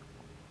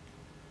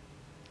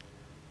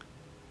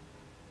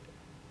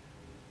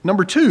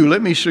 Number two,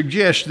 let me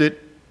suggest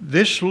that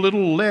this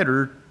little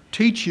letter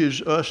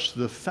teaches us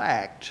the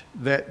fact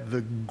that the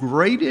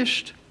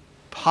greatest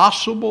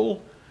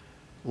possible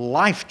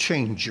life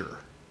changer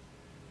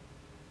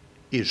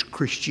is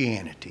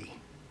Christianity.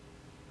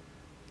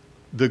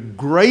 The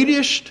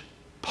greatest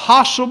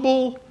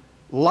possible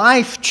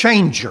life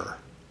changer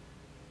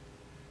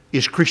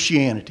is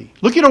Christianity.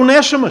 Look at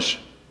Onesimus.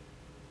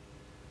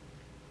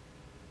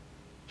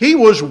 He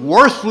was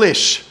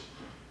worthless.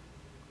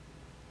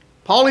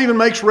 Paul even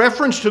makes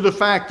reference to the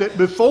fact that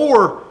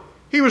before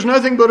he was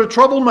nothing but a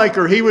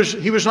troublemaker. He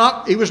was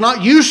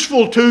not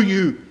useful to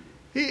you.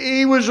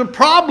 He was a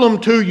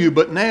problem to you,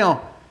 but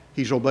now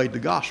he's obeyed the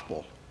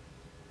gospel.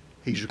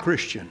 He's a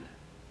Christian.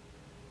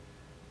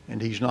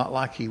 And he's not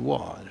like he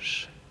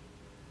was.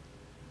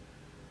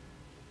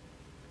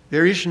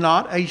 There is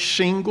not a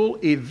single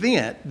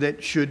event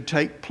that should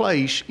take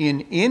place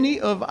in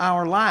any of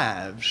our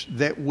lives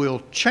that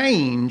will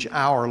change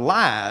our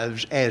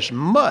lives as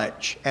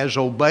much as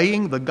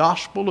obeying the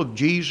gospel of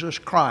Jesus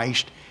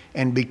Christ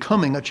and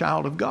becoming a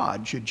child of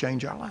God should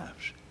change our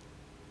lives.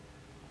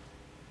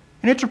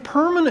 And it's a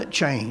permanent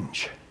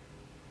change.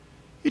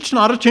 It's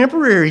not a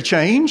temporary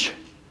change.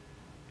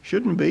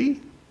 Shouldn't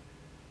be.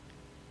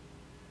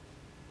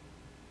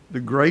 The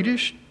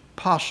greatest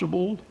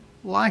possible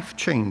life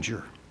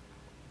changer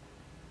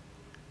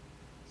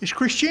is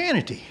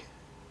Christianity.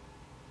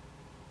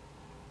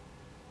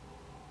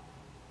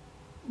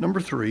 Number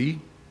three,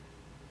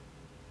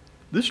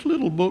 this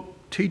little book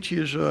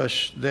teaches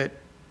us that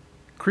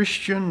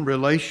Christian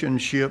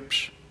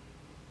relationships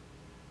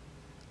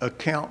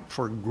account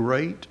for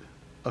great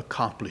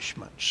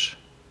accomplishments.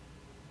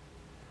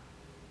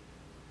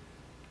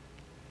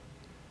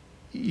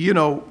 You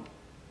know,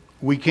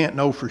 we can't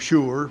know for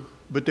sure,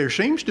 but there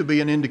seems to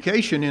be an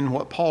indication in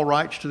what Paul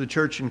writes to the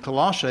church in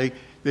Colossae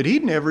that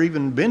he'd never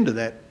even been to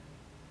that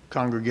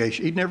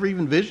congregation. He'd never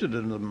even visited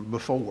them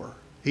before.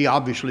 He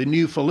obviously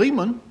knew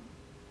Philemon.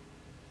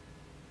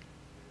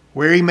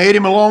 Where he met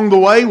him along the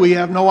way, we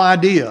have no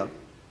idea.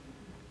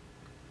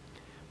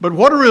 But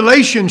what a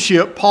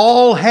relationship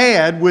Paul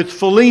had with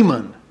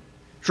Philemon.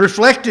 It's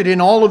reflected in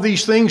all of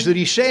these things that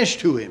he says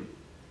to him.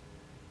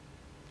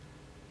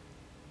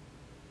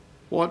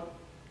 What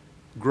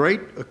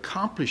great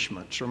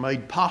accomplishments are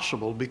made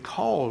possible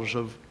because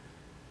of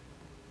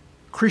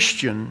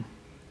Christian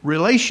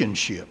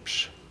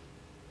relationships.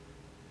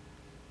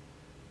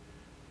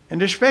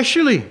 And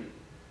especially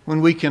when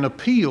we can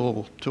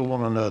appeal to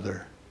one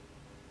another,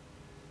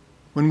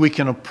 when we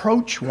can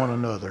approach one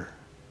another,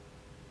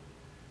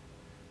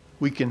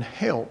 we can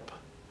help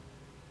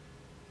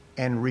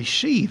and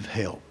receive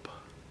help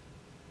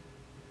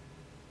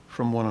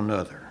from one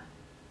another.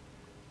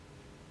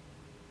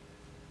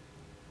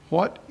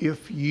 What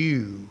if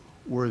you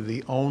were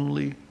the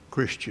only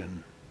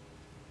Christian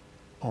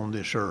on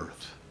this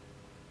earth?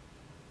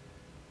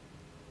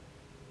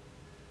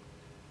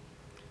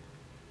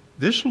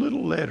 This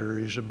little letter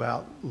is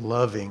about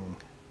loving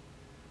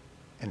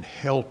and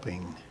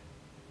helping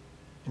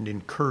and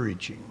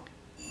encouraging.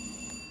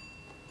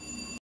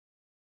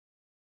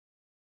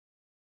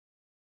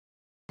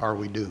 Are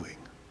we doing?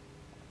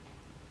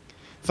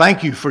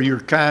 Thank you for your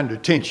kind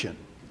attention.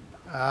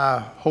 I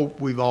hope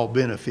we've all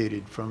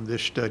benefited from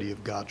this study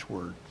of God's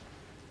Word.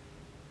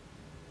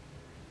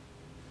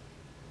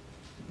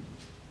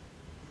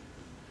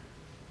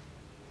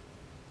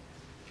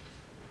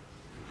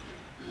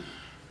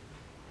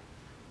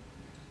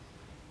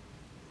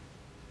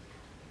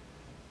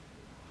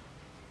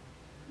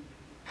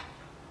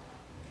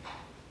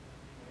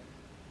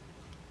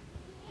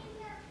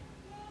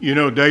 You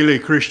know, daily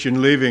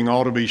Christian living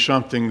ought to be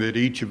something that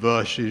each of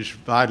us is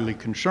vitally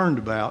concerned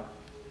about,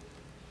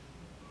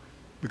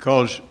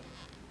 because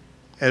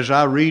as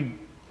I read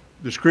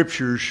the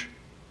Scriptures,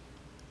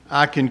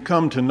 I can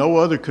come to no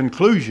other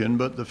conclusion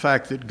but the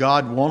fact that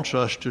God wants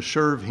us to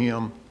serve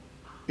Him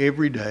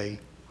every day,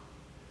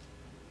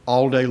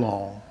 all day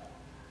long,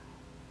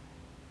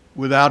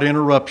 without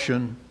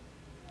interruption.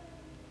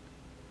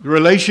 The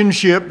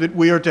relationship that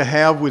we are to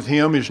have with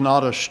Him is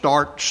not a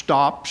start,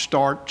 stop,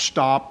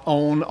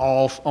 on,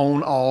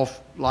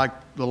 off,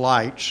 like the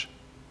lights.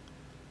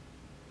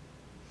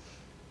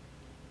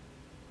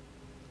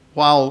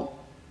 While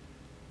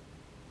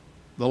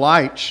the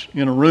lights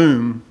in a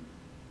room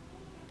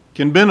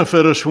can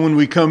benefit us when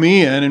we come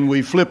in and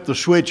we flip the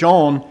switch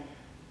on.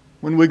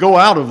 When we go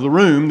out of the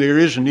room, there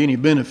isn't any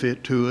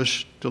benefit to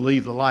us to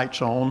leave the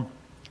lights on.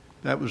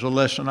 That was a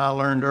lesson I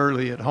learned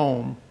early at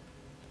home.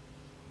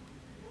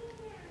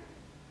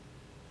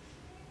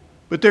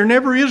 But there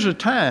never is a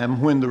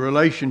time when the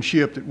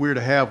relationship that we're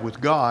to have with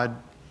God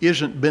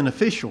isn't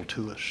beneficial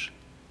to us.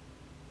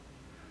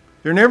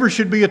 There never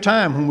should be a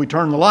time when we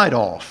turn the light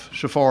off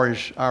so far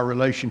as our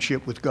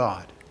relationship with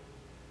God.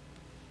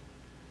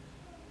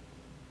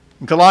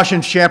 In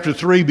Colossians chapter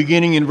 3,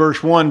 beginning in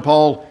verse 1,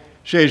 Paul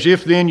says,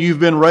 "If then you've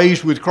been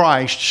raised with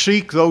Christ,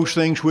 seek those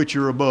things which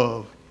are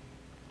above,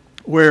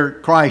 where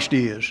Christ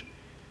is,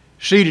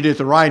 seated at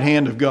the right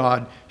hand of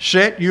God.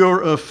 Set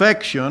your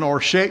affection or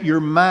set your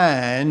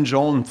minds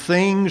on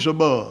things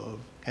above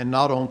and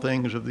not on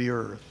things of the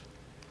earth."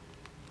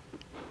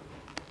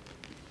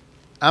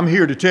 I'm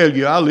here to tell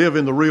you, I live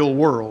in the real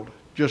world,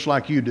 just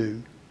like you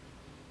do.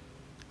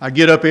 I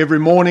get up every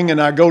morning and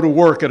I go to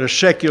work at a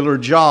secular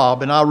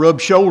job, and I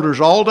rub shoulders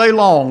all day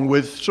long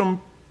with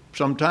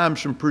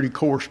sometimes some pretty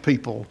coarse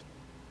people.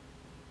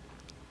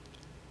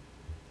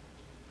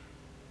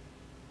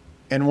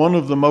 And one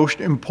of the most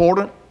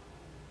important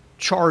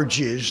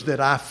charges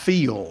that I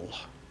feel,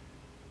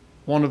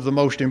 one of the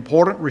most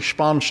important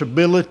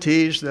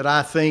responsibilities that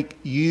I think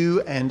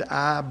you and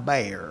I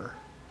bear,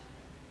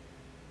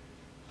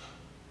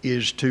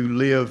 is to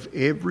live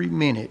every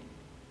minute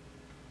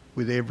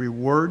with every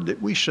word that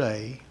we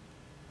say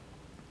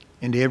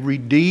and every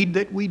deed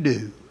that we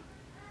do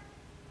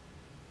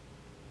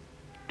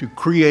to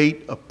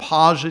create a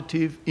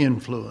positive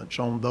influence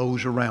on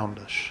those around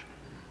us.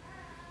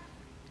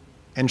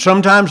 And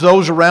sometimes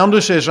those around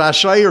us, as I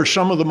say, are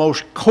some of the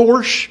most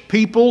coarse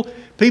people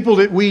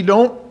that we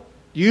don't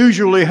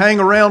usually hang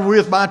around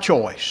with by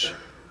choice.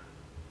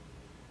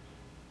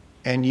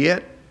 And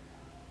yet,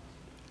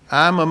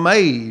 I'm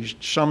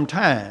amazed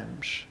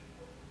sometimes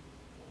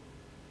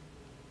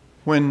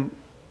when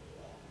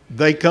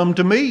they come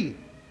to me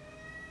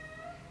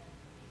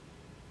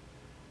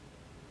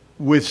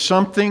with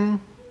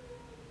something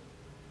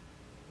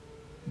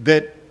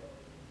that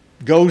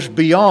goes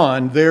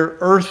beyond their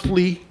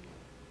earthly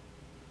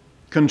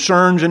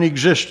concerns and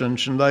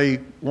existence, and they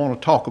want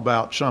to talk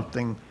about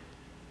something,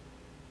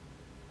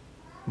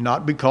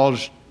 not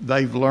because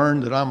they've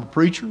learned that I'm a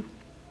preacher,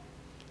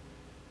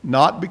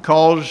 not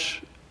because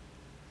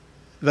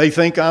they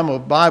think I'm a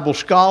Bible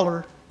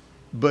scholar,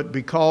 but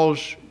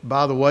because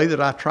by the way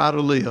that I try to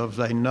live,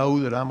 they know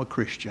that I'm a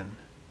Christian.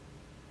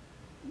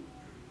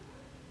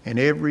 And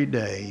every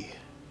day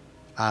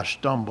I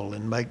stumble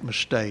and make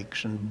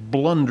mistakes and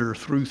blunder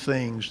through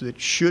things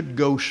that should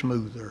go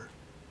smoother.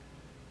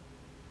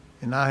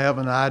 And I have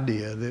an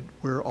idea that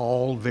we're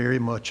all very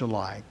much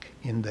alike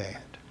in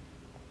that.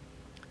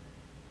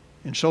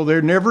 And so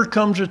there never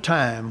comes a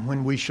time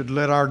when we should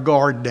let our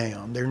guard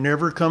down. There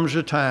never comes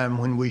a time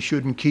when we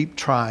shouldn't keep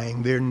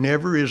trying. There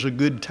never is a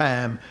good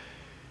time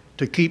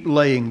to keep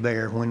laying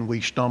there when we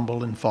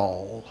stumble and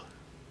fall.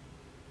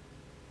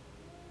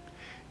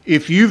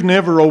 If you've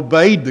never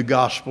obeyed the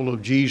gospel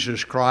of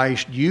Jesus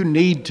Christ, you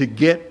need to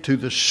get to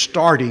the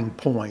starting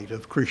point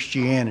of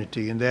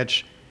Christianity, and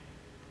that's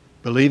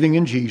believing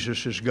in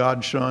Jesus as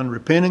God's Son,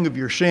 repenting of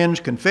your sins,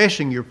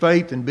 confessing your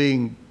faith, and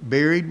being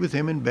buried with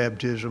Him in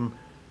baptism,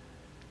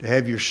 to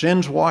have your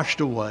sins washed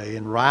away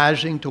and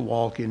rising to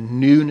walk in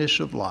newness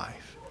of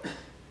life.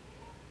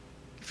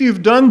 If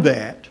you've done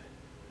that,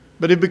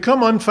 but have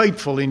become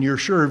unfaithful in your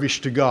service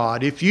to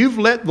God, if you've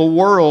let the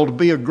world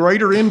be a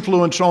greater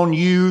influence on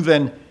you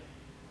than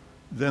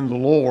the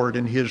Lord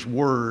and His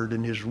Word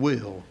and His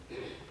will,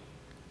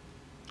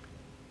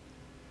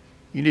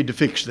 you need to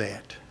fix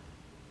that.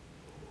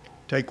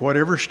 Take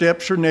whatever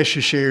steps are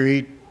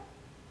necessary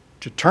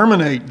to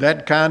terminate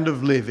that kind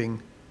of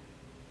living.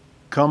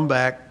 Come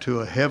back to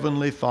a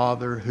Heavenly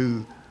Father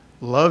who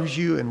loves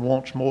you and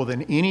wants more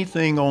than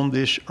anything on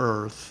this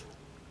earth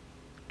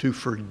to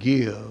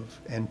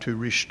forgive and to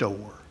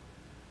restore.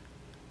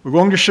 We're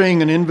going to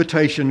sing an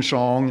invitation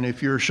song, and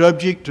if you're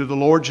subject to the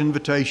Lord's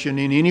invitation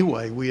in any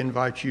way, we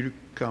invite you to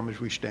come as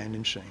we stand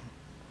and sing.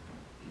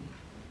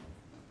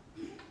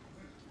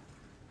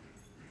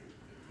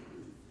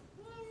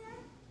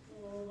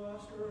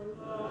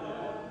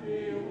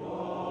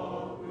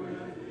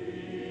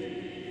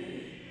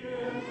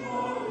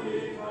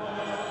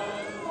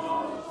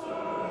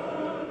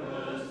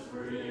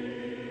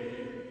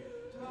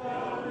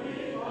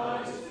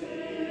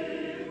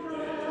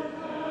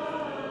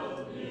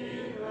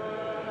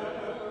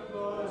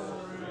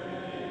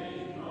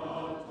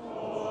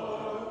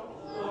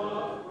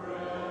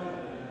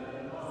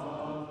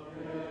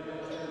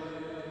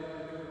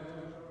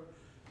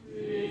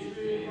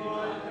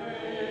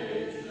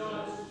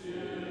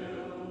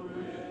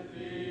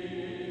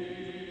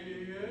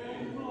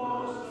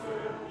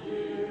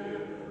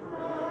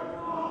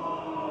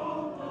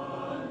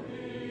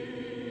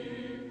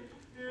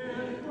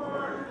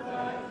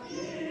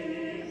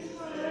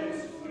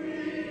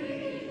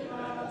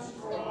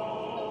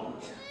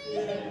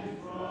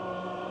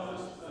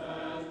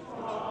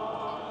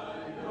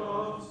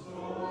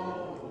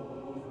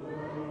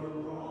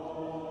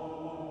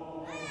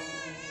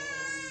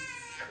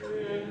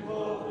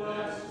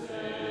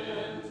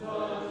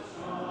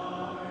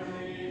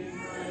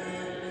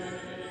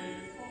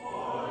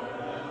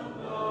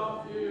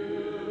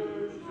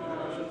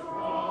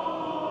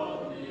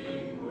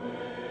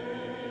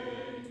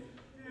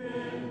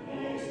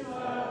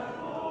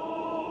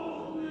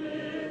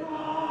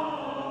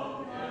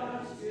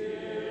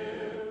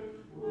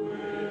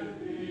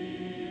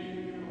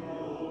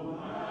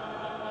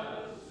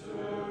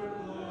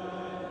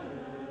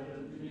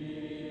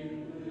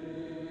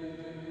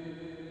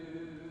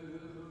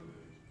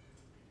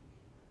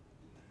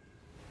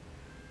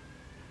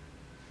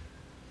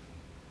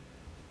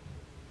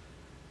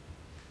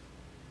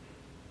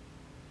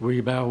 Will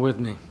you bow with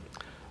me?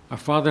 Our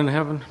Father in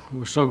heaven,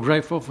 we're so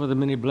grateful for the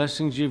many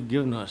blessings you've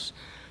given us.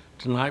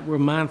 Tonight we're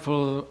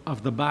mindful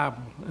of the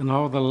Bible and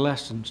all the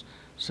lessons,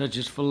 such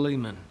as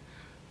Philemon.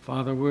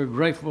 Father, we're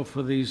grateful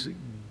for these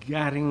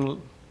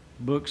guiding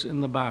books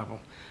in the Bible.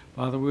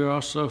 Father, we're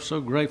also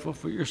so grateful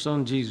for your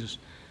Son, Jesus,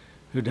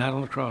 who died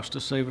on the cross to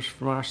save us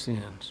from our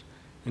sins.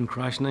 In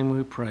Christ's name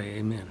we pray,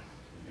 amen.